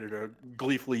senior writer to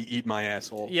gleefully eat my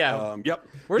asshole. Yeah. Yep.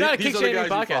 We're not a kick-shaming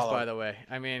podcast, by the way.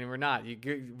 I mean, we're not.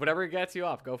 Whatever gets you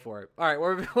off, go for it. All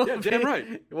right. Damn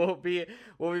right. We'll be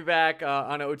back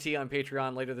on OT on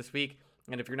Patreon later this week.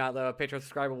 And if you're not a Patreon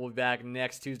subscriber, we'll be back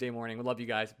next Tuesday morning. We love you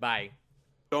guys. Bye.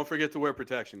 Don't forget to wear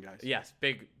protection, guys. Yes,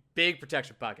 big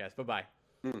protection podcast. Bye-bye.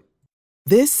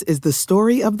 This is the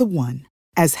story of the one.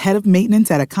 As head of maintenance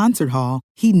at a concert hall,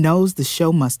 he knows the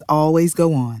show must always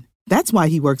go on. That's why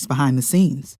he works behind the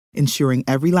scenes, ensuring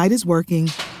every light is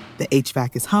working, the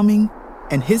HVAC is humming,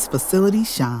 and his facility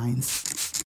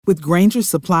shines. With Grainger's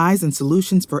supplies and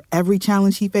solutions for every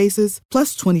challenge he faces,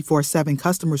 plus 24/7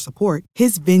 customer support,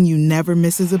 his venue never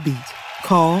misses a beat.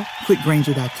 Call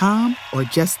quickgrainger.com or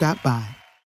just stop by.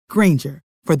 Grainger,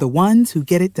 for the ones who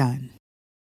get it done.